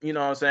you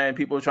know what I'm saying,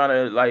 people trying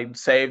to like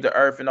save the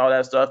earth and all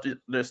that stuff.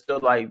 There's still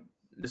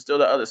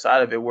the other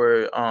side of it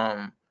where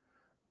I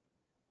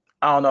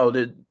don't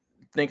know,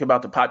 think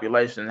about the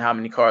population and how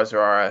many cars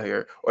there are out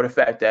here, or the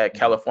fact that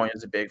California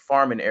is a big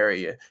farming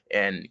area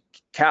and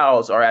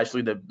cows are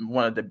actually the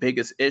one of the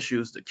biggest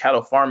issues. The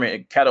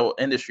cattle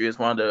industry is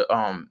one of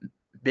the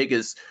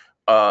biggest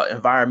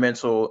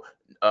environmental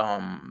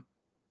um,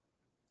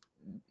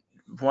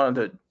 one of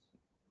the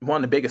one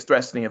of the biggest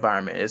threats to the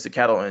environment is the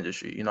cattle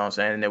industry. You know what I'm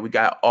saying? And then we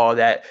got all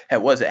that.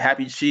 Was it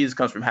happy cheese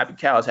comes from happy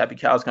cows? Happy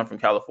cows come from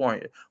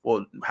California.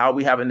 Well, how are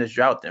we having this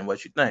drought then?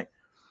 What you think?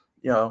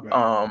 You know,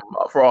 Right.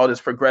 for all this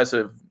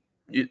progressive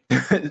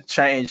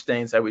change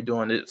things that we're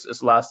doing,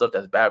 it's a lot of stuff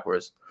that's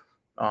backwards.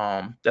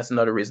 That's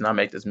another reason I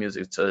make this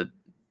music to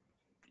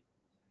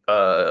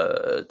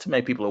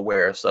make people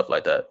aware of stuff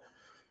like that.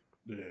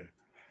 Yeah.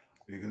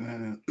 Because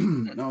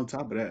on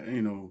top of that,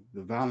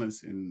 the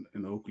violence in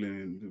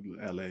Oakland and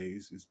LA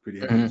is pretty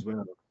heavy Hmm. as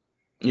well.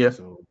 Yeah,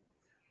 So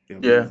yeah, I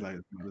mean, yeah. it's like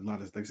a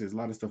lot of like I said, there's a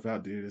lot of stuff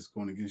out there that's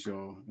going against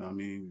y'all. You know what I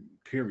mean,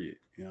 period.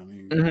 You know what I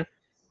mean?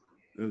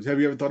 Hmm. Have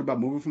you ever thought about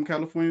moving from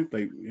California,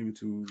 like maybe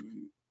to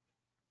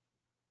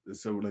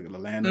like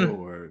Atlanta Mm.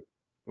 or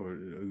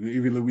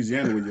even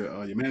Louisiana,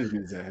 where your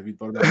management is at? Have you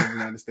thought about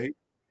moving out of state?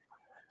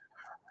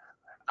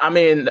 I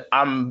mean,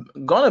 I'm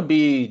gonna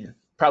be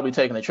probably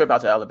taking a trip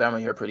out to Alabama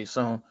here pretty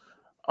soon.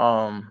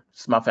 So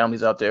my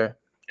family's out there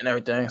and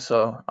everything,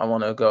 so I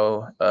want to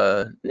go.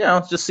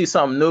 Just see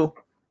something new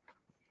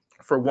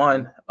for Okay.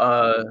 one.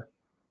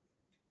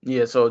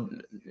 Yeah, so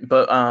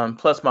but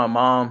plus my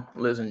mom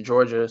lives in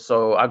Georgia,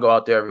 so I go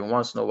out there every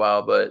once in a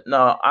while. But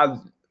no, I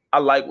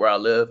like where I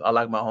live. I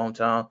like my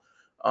hometown.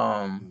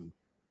 Um Mm.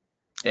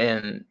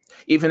 and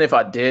even if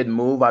I did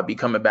move, I'd be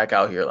coming back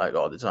out here like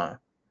all the time.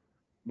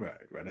 Right,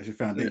 right. That's your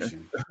Yeah.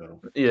 foundation.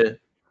 So, Yeah.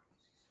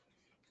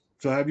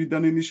 have you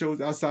done any shows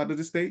outside of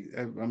the state?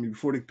 I mean,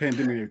 before the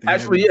pandemic and everything,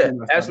 have you Actually, yeah.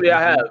 performed outside of Actually I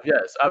California? have.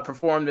 Yes. I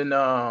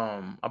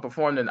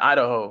performed in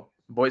Idaho,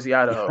 Boise,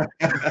 Idaho.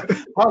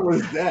 How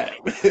was that?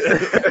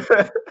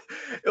 It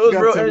You was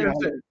gotta real tell me how.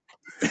 interesting.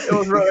 It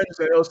was real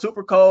interesting. It was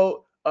super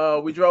cold.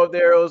 We drove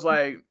there. It was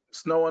like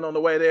snowing on the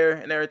way there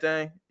and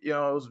everything. You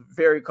know, it was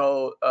very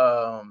cold.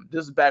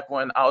 This is back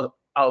when I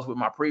was with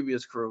my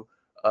previous crew,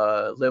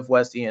 Live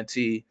West ENT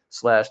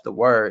 / The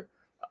Word.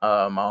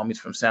 My homies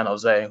from San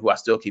Jose, who I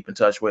still keep in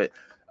touch with.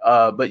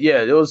 But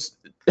yeah, it was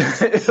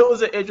it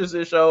was an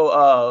interesting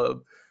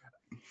show.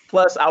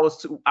 Plus, I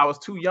was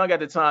too young at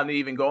the time to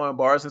even go in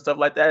bars and stuff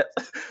like that,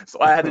 so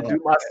I had to do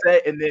my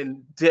set and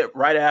then dip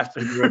right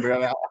after.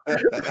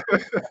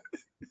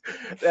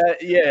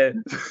 Yeah,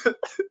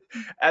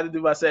 I had to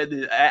do my set.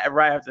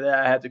 Right after that,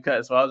 I had to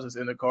cut, so I was just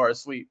in the car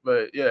asleep.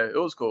 But yeah, it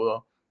was cool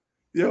though.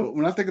 Yo,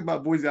 when I think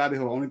about Boise,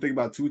 Idaho, I only think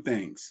about two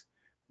things.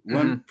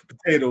 One, Hmm.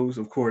 potatoes,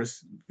 of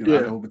course, Yeah.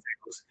 Idaho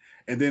potatoes,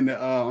 and then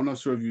I'm not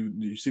sure if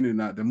you've seen it or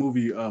not. The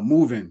movie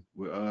 "Moving"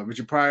 with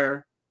Richard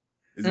Pryor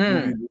is a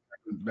movie Mm.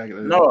 back in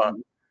the No.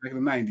 back in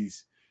the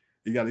 '90s.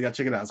 You got to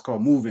check it out. It's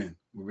called "Moving"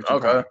 with Richard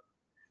Okay. Pryor.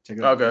 Check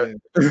it out. Okay.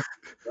 Yeah. He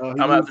I'm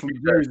gonna have moved to from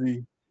peep that.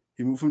 Jersey.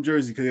 He moved from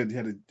Jersey because he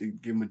had to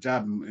give him a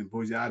job in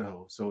Boise,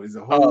 Idaho. So it's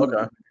a Oh, whole,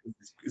 okay.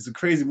 it's a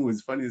crazy movie.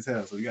 It's funny as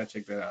hell. So you gotta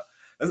check that out.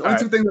 That's the All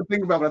only right. two things I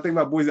think about when I think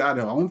about Boise,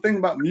 Idaho. I don't think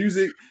about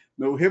music,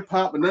 no hip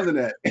hop, and none of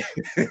that.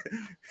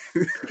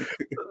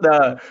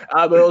 But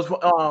it was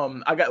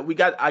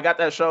I got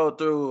that show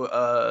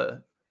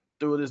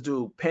through this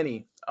dude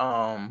Penny,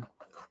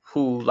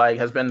 who like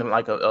has been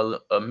like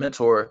a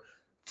mentor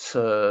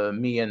to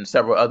me and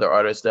several other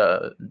artists.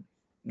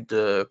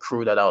 The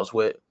crew that I was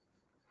with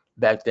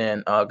back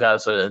then got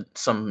us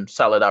some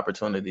solid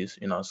opportunities,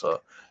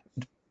 so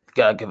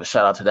gotta give a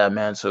shout out to that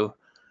man too.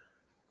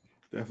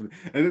 Definitely,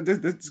 and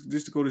that's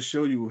just to go to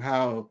show you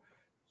how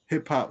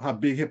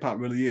big hip hop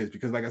really is.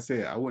 Because, like I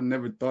said, I would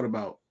never thought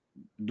about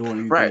doing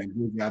anything Right. in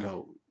Boise,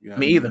 Idaho. You know what I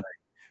Me mean? either.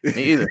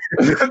 Me either.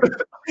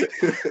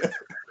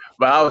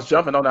 But I was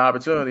jumping on the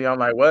opportunity. I'm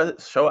like,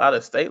 what? Show out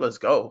of state? Let's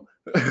go.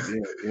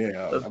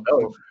 Yeah, Let's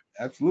go.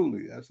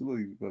 absolutely.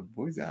 But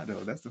Boise,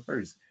 Idaho, that's the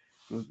first.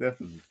 Most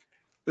definitely.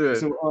 Yeah.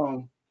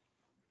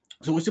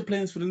 So what's your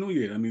plans for the new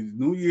year? I mean,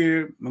 new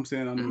year, I'm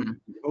saying, I know Mhm.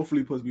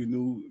 hopefully supposed to be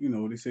new,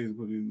 they say it's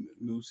supposed to be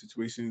a new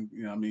situation,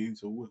 you know what I mean?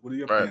 So what are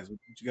your Right. plans? What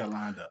you got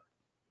lined up?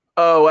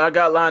 Oh, I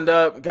got lined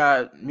up.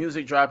 Got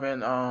music dropping.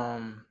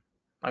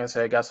 Like I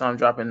said, got some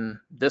dropping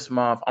this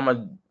month.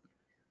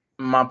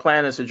 My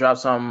plan is to drop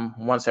some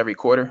once every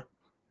quarter.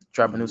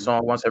 Drop a new Hmm.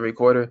 song once every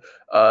quarter.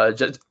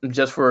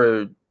 Just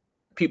for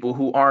people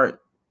who aren't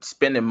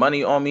spending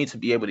money on me to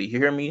be able to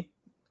hear me,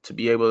 to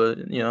be able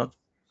to,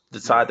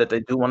 decide Yeah. that they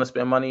do want to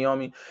spend money on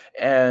me.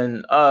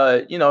 And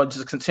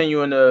just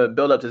continuing to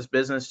build up this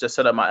business, just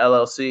set up my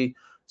LLC.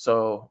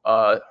 So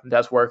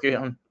that's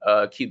working.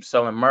 Keep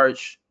selling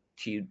merch,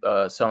 keep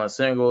selling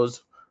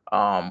singles.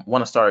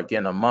 Want to start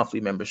getting a monthly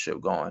membership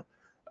going.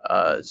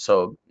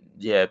 So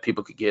yeah,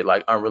 people could get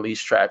like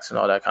unreleased tracks and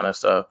all that kind of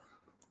stuff.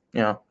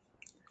 You know,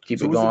 keep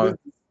So it what's the going.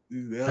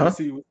 business? The Huh?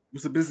 LLC,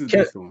 what's the business Can,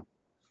 based on?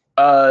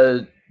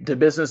 the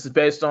business is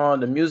based on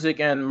the music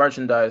and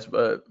merchandise,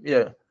 but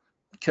yeah,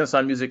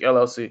 Kinson Music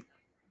LLC.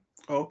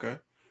 Oh, okay.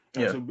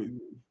 All right, Yeah. so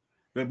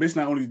but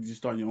basically not only did you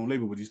start your own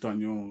label, but you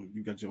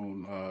got your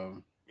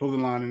own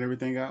clothing line and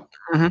everything out.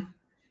 hmm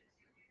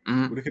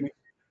hmm What can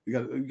you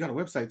got a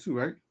website too,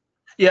 right?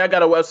 Yeah, I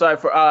got a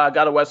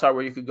website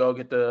where you could go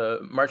get the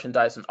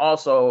merchandise, and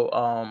also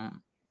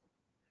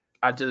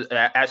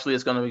actually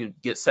it's gonna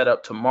get set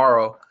up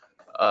tomorrow.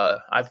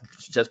 I've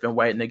just been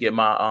waiting to get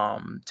my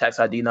tax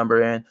ID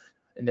number in,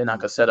 and then I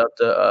Mhm. could set up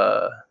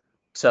the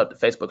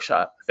Facebook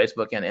shop,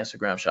 Facebook and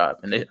Instagram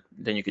shop, and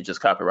then you could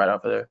just copy right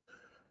off of there.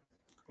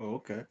 Oh,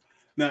 okay.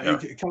 Now in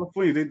Yeah.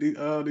 California,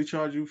 they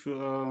charge you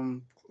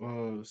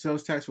for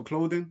sales tax for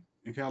clothing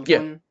in Yeah.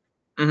 California.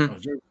 hmm Oh,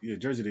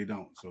 Jersey they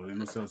don't. So there's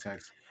no sales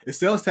tax. It's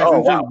sales tax Oh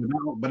in Jersey,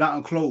 wow. but not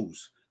on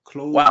clothes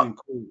Wow.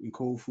 and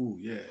cold food.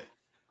 Yeah,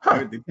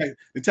 Huh.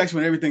 they tax you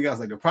on everything else.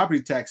 Like the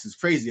property tax is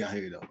crazy out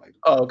here though. Like the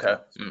Oh, property okay.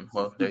 tax is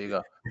Well, there you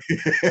go.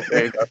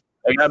 There stupid.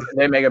 you go.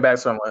 They make it back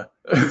somewhere.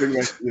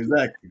 Exactly.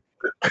 Exactly.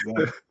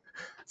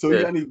 So you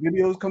Yeah. got any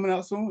videos coming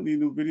out soon? Any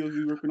new videos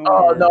you working on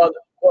Oh or? no.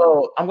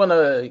 Well, I'm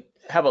gonna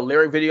have a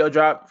lyric video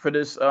drop for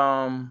this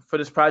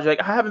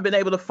project. I haven't been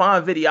able to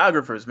find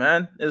videographers,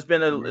 man. It's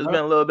been a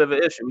little bit of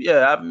an issue.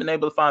 Yeah, I haven't been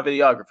able to find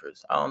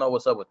videographers. I don't know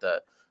what's up with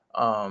that.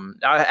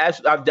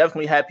 I've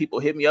definitely had people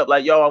hit me up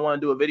like, "Yo, I want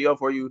to do a video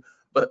for you,"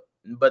 but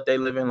they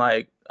live in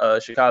like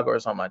Chicago or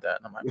something like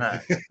that. And I'm like,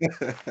 man.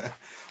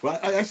 Well,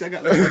 I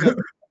got like I said,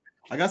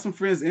 I got some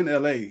friends in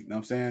LA, you know what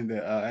I'm saying,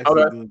 that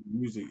actually Okay. do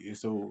music. And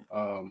so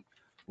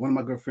one of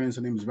my good friends,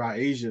 her name is Ra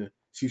Asia.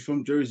 She's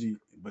from Jersey,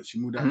 but she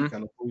moved out to hmm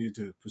California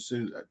to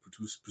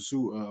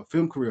pursue a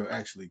film career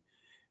actually.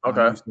 You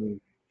know what I Okay. mean?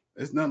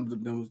 So it's nothing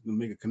to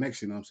make a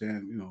connection, you know what I'm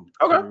saying,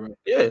 keep Okay. it right.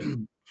 Yeah.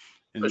 and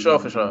For sure.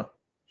 For and sure.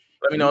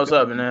 Let me know most what's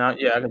up, and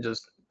definitely. then I can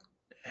just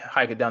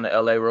hike it down to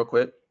LA real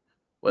quick.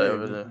 Yeah,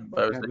 Whatever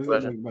the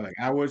situation. like about an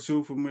hour or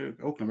two from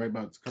Oakland, right?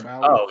 About a couple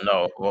Oh hours.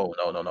 no! Whoa,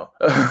 no, no, no.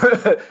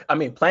 I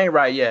mean, plane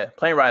ride, yeah,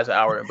 plane ride is an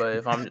hour. But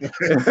if I'm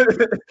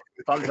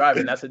if I'm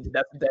driving, that's a day.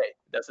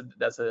 That's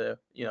a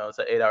it's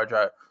an 8 hour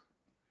drive.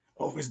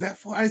 Oh, is that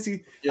far? I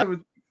see. Yeah.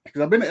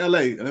 Because I've been to LA,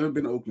 I've never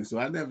been to Oakland, so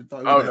I never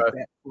thought it was Okay.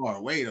 that far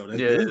away though.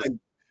 Yeah. That's like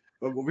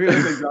over here,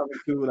 that's like driving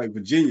to like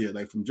Virginia,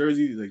 like from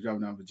Jersey, like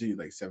driving down Virginia,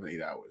 like 7,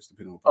 8 hours,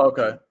 depending on what part of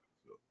Okay. Virginia.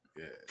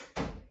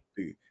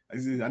 So,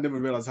 yeah, see, I never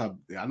realized how.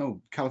 I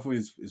know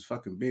California is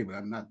fucking big, but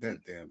I'm not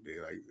that damn big.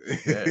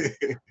 Yeah.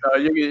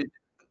 Like, You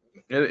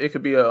it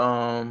could be a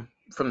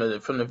from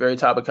the very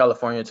top of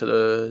California to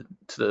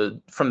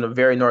the from the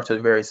very north to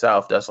the very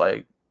south. That's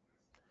like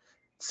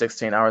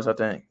 16 hours, I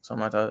think,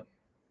 something like that.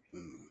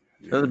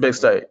 It's a yeah, big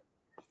state.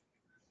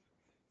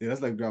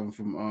 that's like driving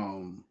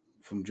from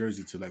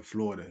Jersey to like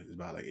Florida is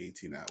about like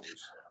 18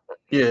 hours.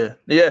 Yeah.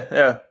 Yeah.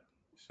 Yeah.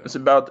 So It's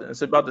about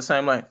the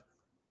same length.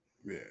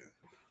 yeah.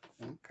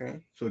 Okay.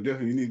 So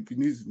definitely you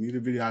need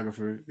a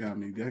videographer. Yeah, I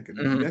mean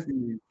hmm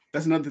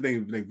that's another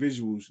thing, like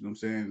visuals, you know what I'm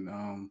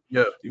saying?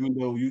 Yeah. Even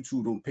though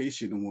YouTube don't pay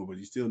shit no more, but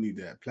you still need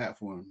that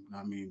platform, you know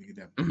what I mean, to get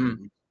that hmm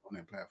music on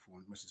that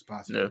platform as much as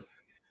possible. Yeah.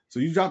 So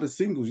you drop the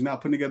singles, you're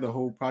not putting together a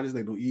whole project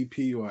like no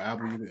EP or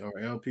album or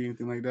LP,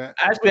 anything like that?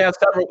 I actually have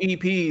several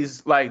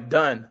EPs like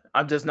done.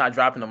 I'm just not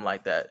dropping them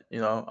like that.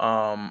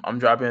 I'm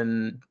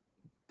dropping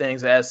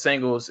things as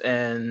singles,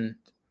 and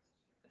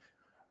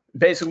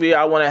basically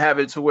I want to have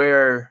it to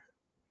where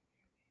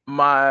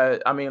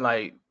I mean,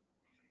 like,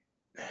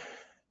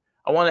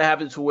 I want to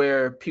have it to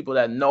where people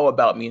that know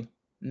about me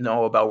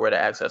know about where to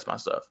access my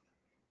stuff.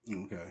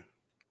 Okay.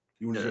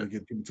 You want to try Yeah. to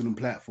get people to them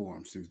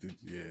platforms.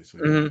 Yeah, so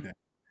you get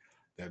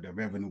Hmm. that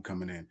revenue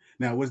coming in.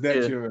 Now, was that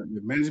Yeah. your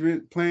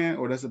management plan,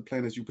 or that's a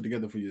plan that you put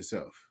together for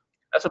yourself?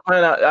 That's a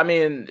plan. I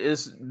mean,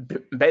 it's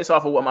based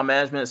off of what my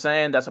management is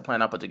saying. That's a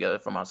plan I put together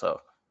for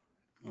myself,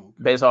 Okay.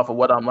 based off of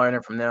what I'm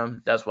learning from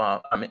them. That's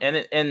why I mean,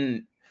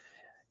 and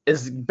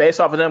it's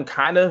based off of them,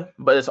 kind of,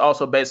 but it's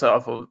also based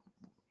off of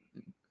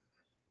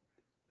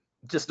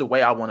just the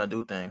way I want to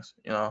do things.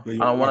 You know, Well, I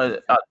your don't want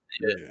market. to.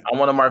 Yeah. I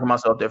want to market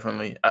myself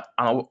differently. I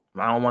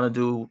don't want to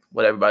do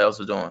what everybody else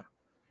is doing.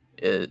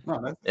 It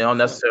No, that's it don't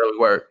what's up. necessarily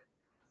work.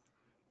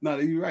 No,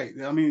 you're right.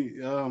 I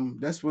mean,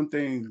 that's one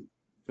thing.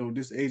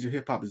 This age of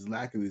hip hop is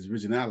lacking is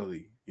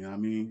originality. You know what I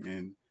mean?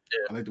 And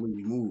I like the way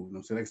you move. You know what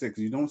I'm saying? Like I said,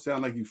 because you don't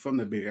sound like you're from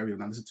the Bay Area.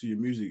 When I listen to your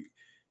music,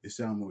 it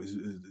sounds more.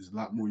 It's a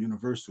lot more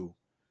universal.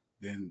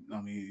 Then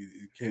I mean,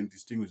 you can't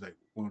distinguish like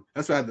one.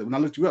 That's why when I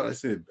looked you up, I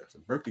said that's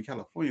Berkeley,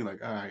 California.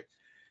 Like, all right,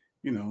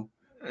 you know,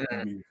 I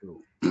Mhm. mean,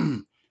 so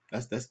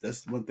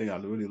that's one thing I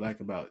really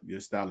like about your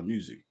style of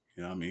music.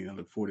 You know what I mean? I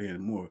look forward to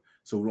hearing more.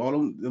 So when all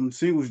them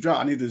singles drop,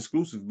 I need the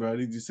exclusive, bro. I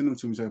need you to send them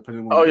to me so I can put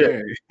them on Oh the yeah.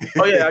 air.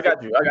 Oh yeah, I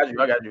got you. I got you.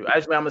 I got you.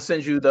 Actually, I'm gonna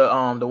send you the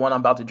one I'm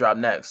about to drop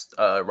next.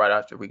 Right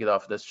after we get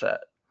off of this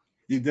chat.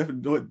 You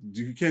definitely do it.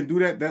 You can't do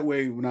that that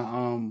way when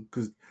I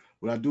because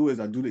what I do is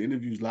I do the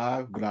interviews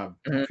live, but I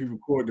Mhm.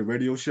 pre-record the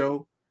radio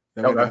show.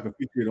 That way I Okay. can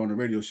feature it on the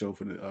radio show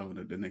for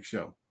the next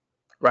show.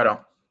 Right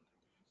on.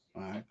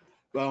 All right.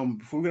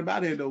 Before we get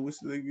out of here though,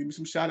 give me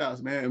some shout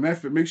outs, man. And matter of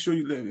fact, make sure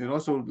you and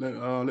also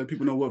let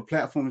people know what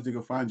platforms they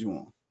can find you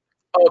on.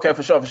 Okay,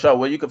 for sure, for sure.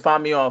 Well, you can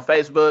find me on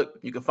Facebook,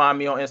 you can find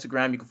me on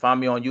Instagram, you can find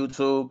me on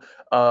YouTube,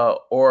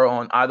 or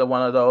on either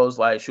one of those.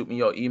 Like, shoot me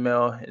your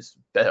email. It's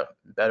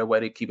better way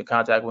to keep in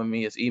contact with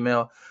me is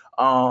email.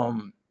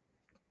 Um,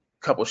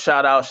 Couple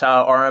shout out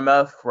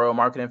RMF, Royal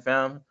Marketing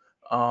Fam.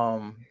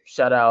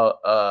 Shout out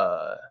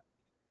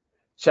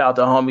Shout out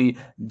to homie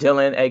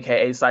Dylan,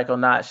 aka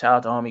Psychonaut. Shout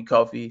out to homie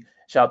Kofi.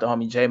 Shout out to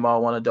homie J Mo,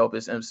 one of the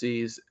dopest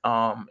MCs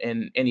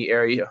in any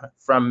area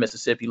from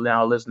Mississippi.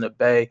 Now listen to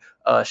Bay.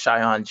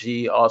 Cheyenne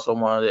G, also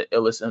one of the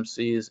illest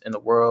MCs in the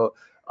world.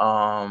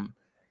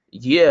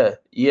 Yeah.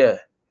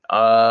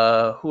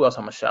 Who else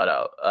I'm gonna shout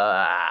out?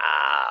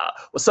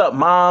 What's up,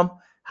 mom?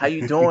 How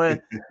you doing?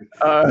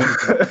 Uh,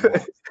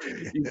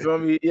 you feel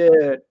me?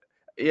 Yeah.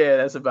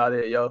 That's about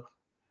it, yo.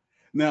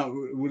 Now,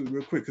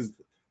 real quick, because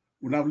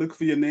when I look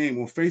for your name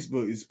on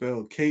Facebook, it's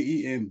spelled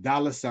KEN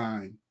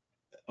 $ON,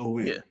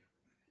 Yeah,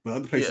 but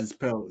other yeah. places it's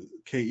spelled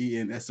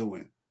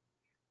KENSON,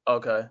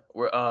 Okay.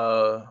 We're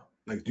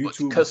like YouTube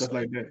and because stuff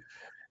like that.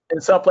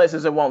 in some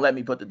places it won't let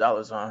me put the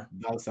dollars on.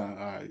 $. All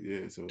right,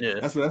 yeah. So Yeah.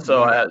 that's what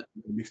So I I got had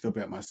mixed up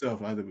at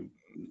myself. I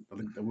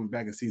went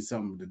back and see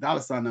something with the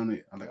 $sign on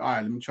it. I'm like, all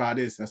right, let me try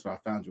this. That's why I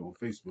found you on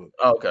Facebook.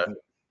 okay. But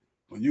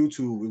on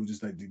YouTube, it was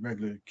just like the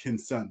regular Ken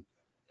Sun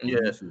on Yeah.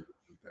 YouTube.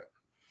 Like that.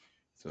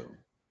 So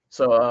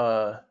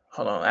So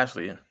hold on.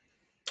 Actually,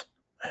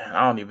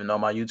 I don't even know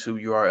my YouTube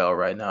URL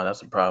right now.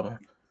 That's a problem.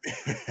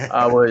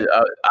 I would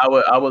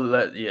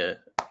let yeah.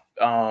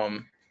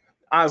 Um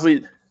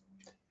Honestly,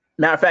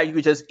 matter of fact, you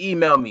could just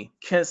email me,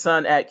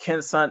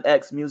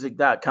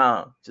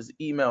 kensun@kensonxmusic.com. Just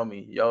email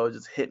me, yo.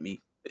 Just hit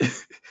me.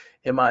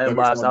 Hit my that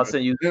makes inbox. all I'll better.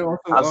 send you. And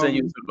also, I'll send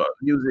you some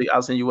music.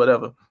 I'll send you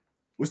whatever.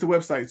 what's the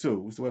website too?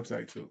 What's the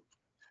website too?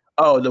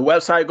 Oh, the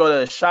website,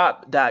 go to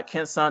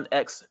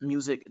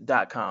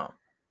shop.kensonxmusic.com.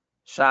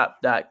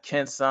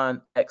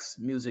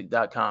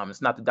 Shop.kensonxmusic.com.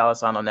 It's not the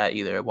 $ on that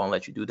either. It won't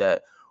let you do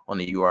that on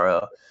the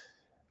URL.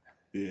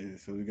 Yeah,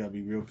 so we gotta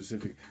be real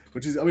specific.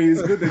 Which is, I mean,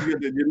 it's good that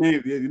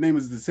your name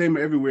is the same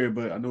everywhere,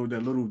 but I know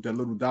that little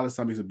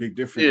 $sign makes a big Yeah,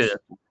 difference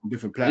on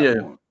different yeah,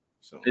 platforms.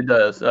 So it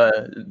does.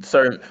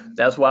 Certain.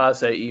 That's why I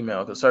say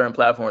email, because certain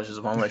platforms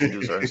just won't let you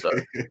do certain stuff.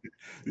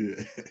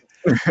 yeah.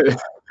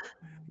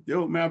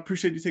 Yo, man, I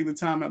appreciate you taking the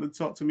time out to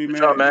talk to me, For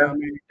sure, man. You know what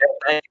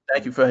man. I mean?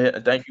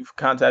 Thank you for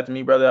contacting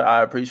me, brother.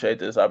 I appreciate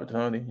this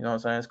opportunity. You know what I'm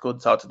saying? It's cool to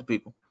talk to the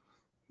people.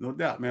 No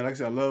doubt, man. Like I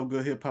said, I love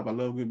good hip hop. I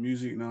love good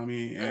music. You know what I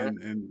mean?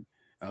 Mhm. And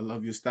I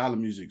love your style of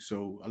music.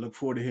 So I look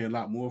forward to hearing a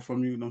lot more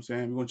from you. You know what I'm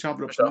saying? We're gonna chop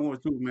it up For some sure. more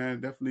too, man.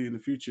 Definitely in the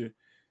future.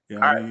 You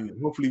know All what I right. mean?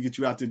 Hopefully get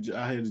you out here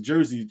to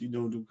Jersey,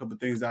 do a couple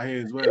things out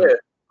here as Yeah, well. we're gonna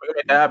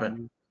make You that know what I happen.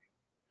 mean?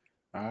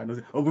 All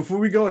right. Oh, before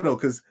we go though,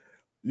 because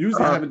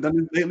usually I Uh-huh. haven't done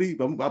this lately,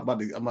 but I'm about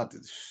to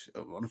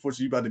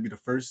unfortunately you about to be the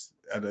first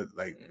out of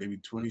like maybe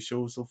 20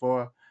 shows so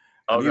far.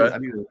 I need Okay. a, I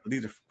need a, I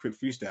need a quick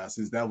freestyle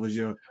since that was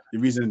your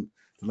reason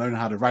to learn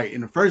how to write in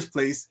the first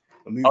place.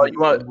 At least, Oh, you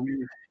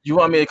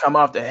want me to come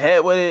off the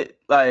head with it?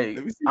 let Like,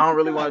 me see I what don't you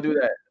really got. want to do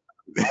that.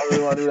 I don't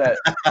really want to do that.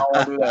 I don't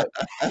want to do that.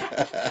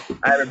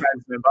 I haven't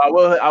practiced it, but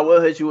I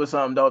will hit you with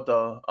something dope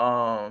though.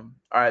 All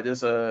right,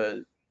 this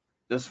from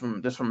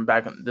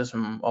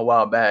a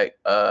while back.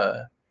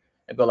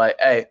 It go like,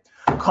 hey,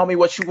 Call me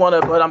what you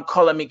wanna, but I'm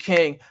calling me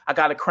king. I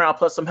got a crown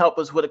plus some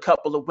helpers with a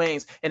couple of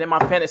wings. And in my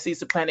fantasies,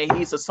 the planet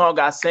he's a song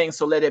I sing.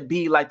 So let it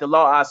be like the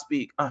law I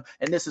speak. And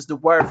this is the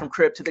word from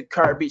crib to the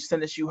curb. Each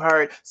sentence you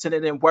heard, send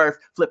it in worth.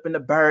 Flipping the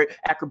bird,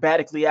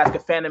 acrobatically ask a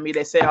fan of me.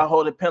 They say I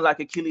hold a pen like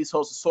Achilles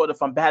holds a sword.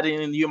 If I'm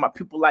battling you, my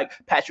people like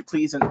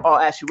Patrocles. In all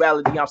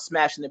actuality, I'm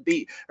smashing the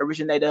beat.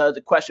 Originator of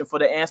the question for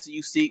the answer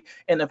you seek.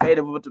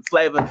 Innovative with the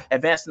flavor,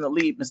 advancing the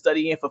lead. Been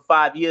studying for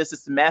 5 years.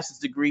 It's the master's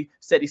degree.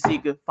 Steady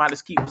seeker,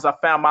 finders keepers. I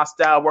found my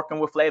style working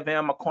with flavor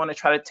in my corner.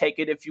 Try to take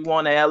it if you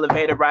want to.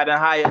 Elevator riding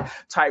higher.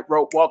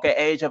 Tightrope walking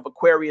age of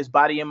Aquarius.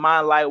 Body and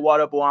mind like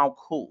water, boy, I'm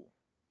cool.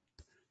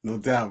 No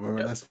doubt, bro.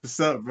 Yep. That's what's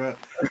up, bro.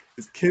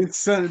 It's Kid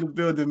Son in the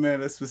building, man.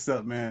 That's what's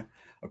up, man.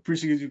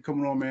 Appreciate you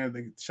coming on,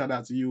 man. Shout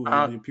out to you and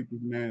Uh, your people,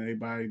 man.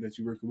 Everybody that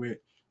you working with,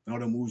 and all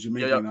the moves you're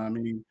yeah, making. yeah. You know what I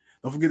mean,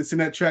 don't forget to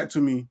send that track to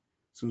me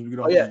as soon as we get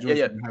Oh off this yeah, yeah, joint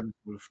so yeah. we can have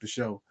it for the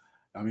show.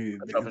 I mean,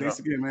 For sure, for sure. thanks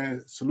again,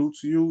 man. Salute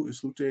to you and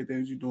salute to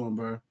everything you're doing,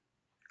 bro. All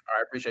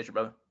right, appreciate you,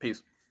 brother.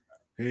 Peace.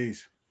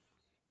 Peace.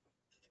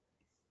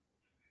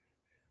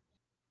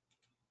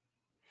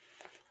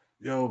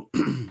 Yo,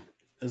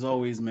 as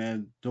always,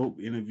 man, dope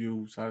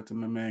interview. Shout out to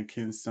my man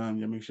Ken Son.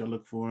 Yeah, make sure to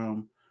look for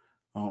him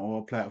on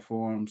all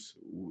platforms.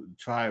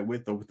 Try it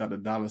with or without a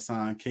dollar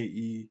sign,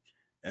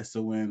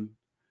 KESON.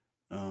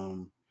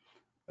 Um,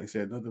 like I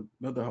said,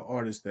 another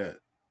artist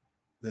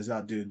that's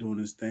out there doing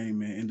this thing,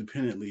 man,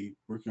 independently,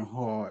 working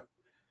hard.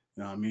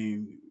 You know what I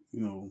mean? You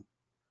know,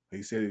 like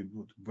you said,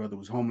 the brother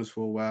was homeless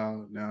for a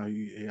while. Now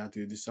he out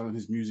there just selling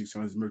his music,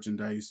 selling his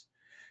merchandise.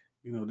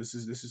 You know, this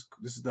is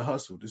the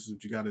hustle. This is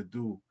what you got to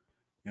do.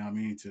 You know what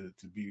I mean? To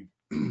be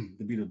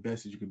to be the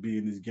best that you could be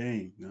in this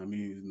game. You know what I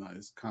mean?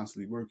 It's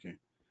constantly working.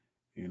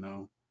 You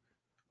know.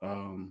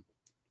 Um,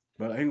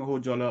 but I ain't gonna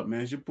hold y'all up, man.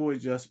 It's your boy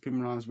Just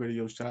Pimerons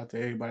Radio. Shout out to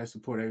everybody that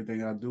support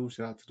everything I do.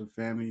 Shout out to the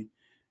family. You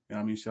know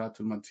what I mean? Shout out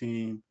to my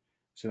team.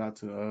 Shout out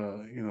to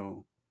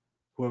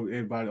whoever,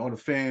 everybody, all the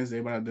fans,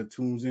 everybody that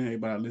tunes in,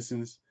 everybody that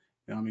listens.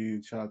 You know what I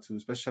mean?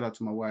 Special shout out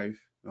to my wife.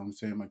 You know what I'm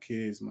saying? My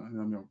kids, my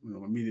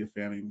immediate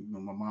family,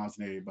 my moms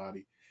and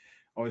everybody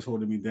always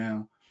holding me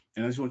down.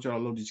 And I just want y'all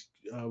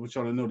to want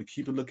y'all to know to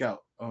keep a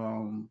lookout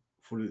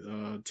for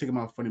the Ticket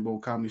My Funny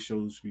Bone comedy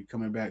shows. Be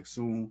coming back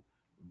soon,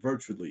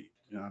 virtually.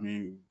 You know what I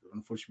mean?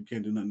 Unfortunately, we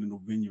can't do nothing in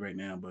no venue right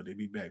now, but they'll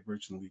be back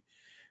virtually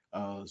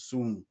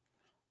soon.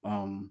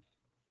 Um,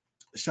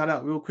 Shout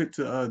out real quick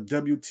to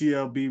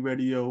WTLB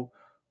Radio,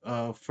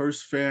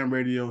 First Fam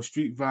Radio,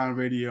 Street Vine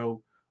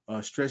Radio,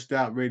 Stretched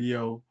Out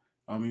Radio.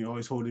 I mean,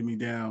 always holding me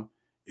down.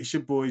 It's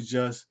your boys,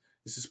 Just.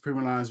 This is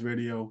Prima Lines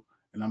Radio,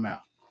 and I'm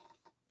out.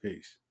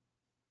 Peace.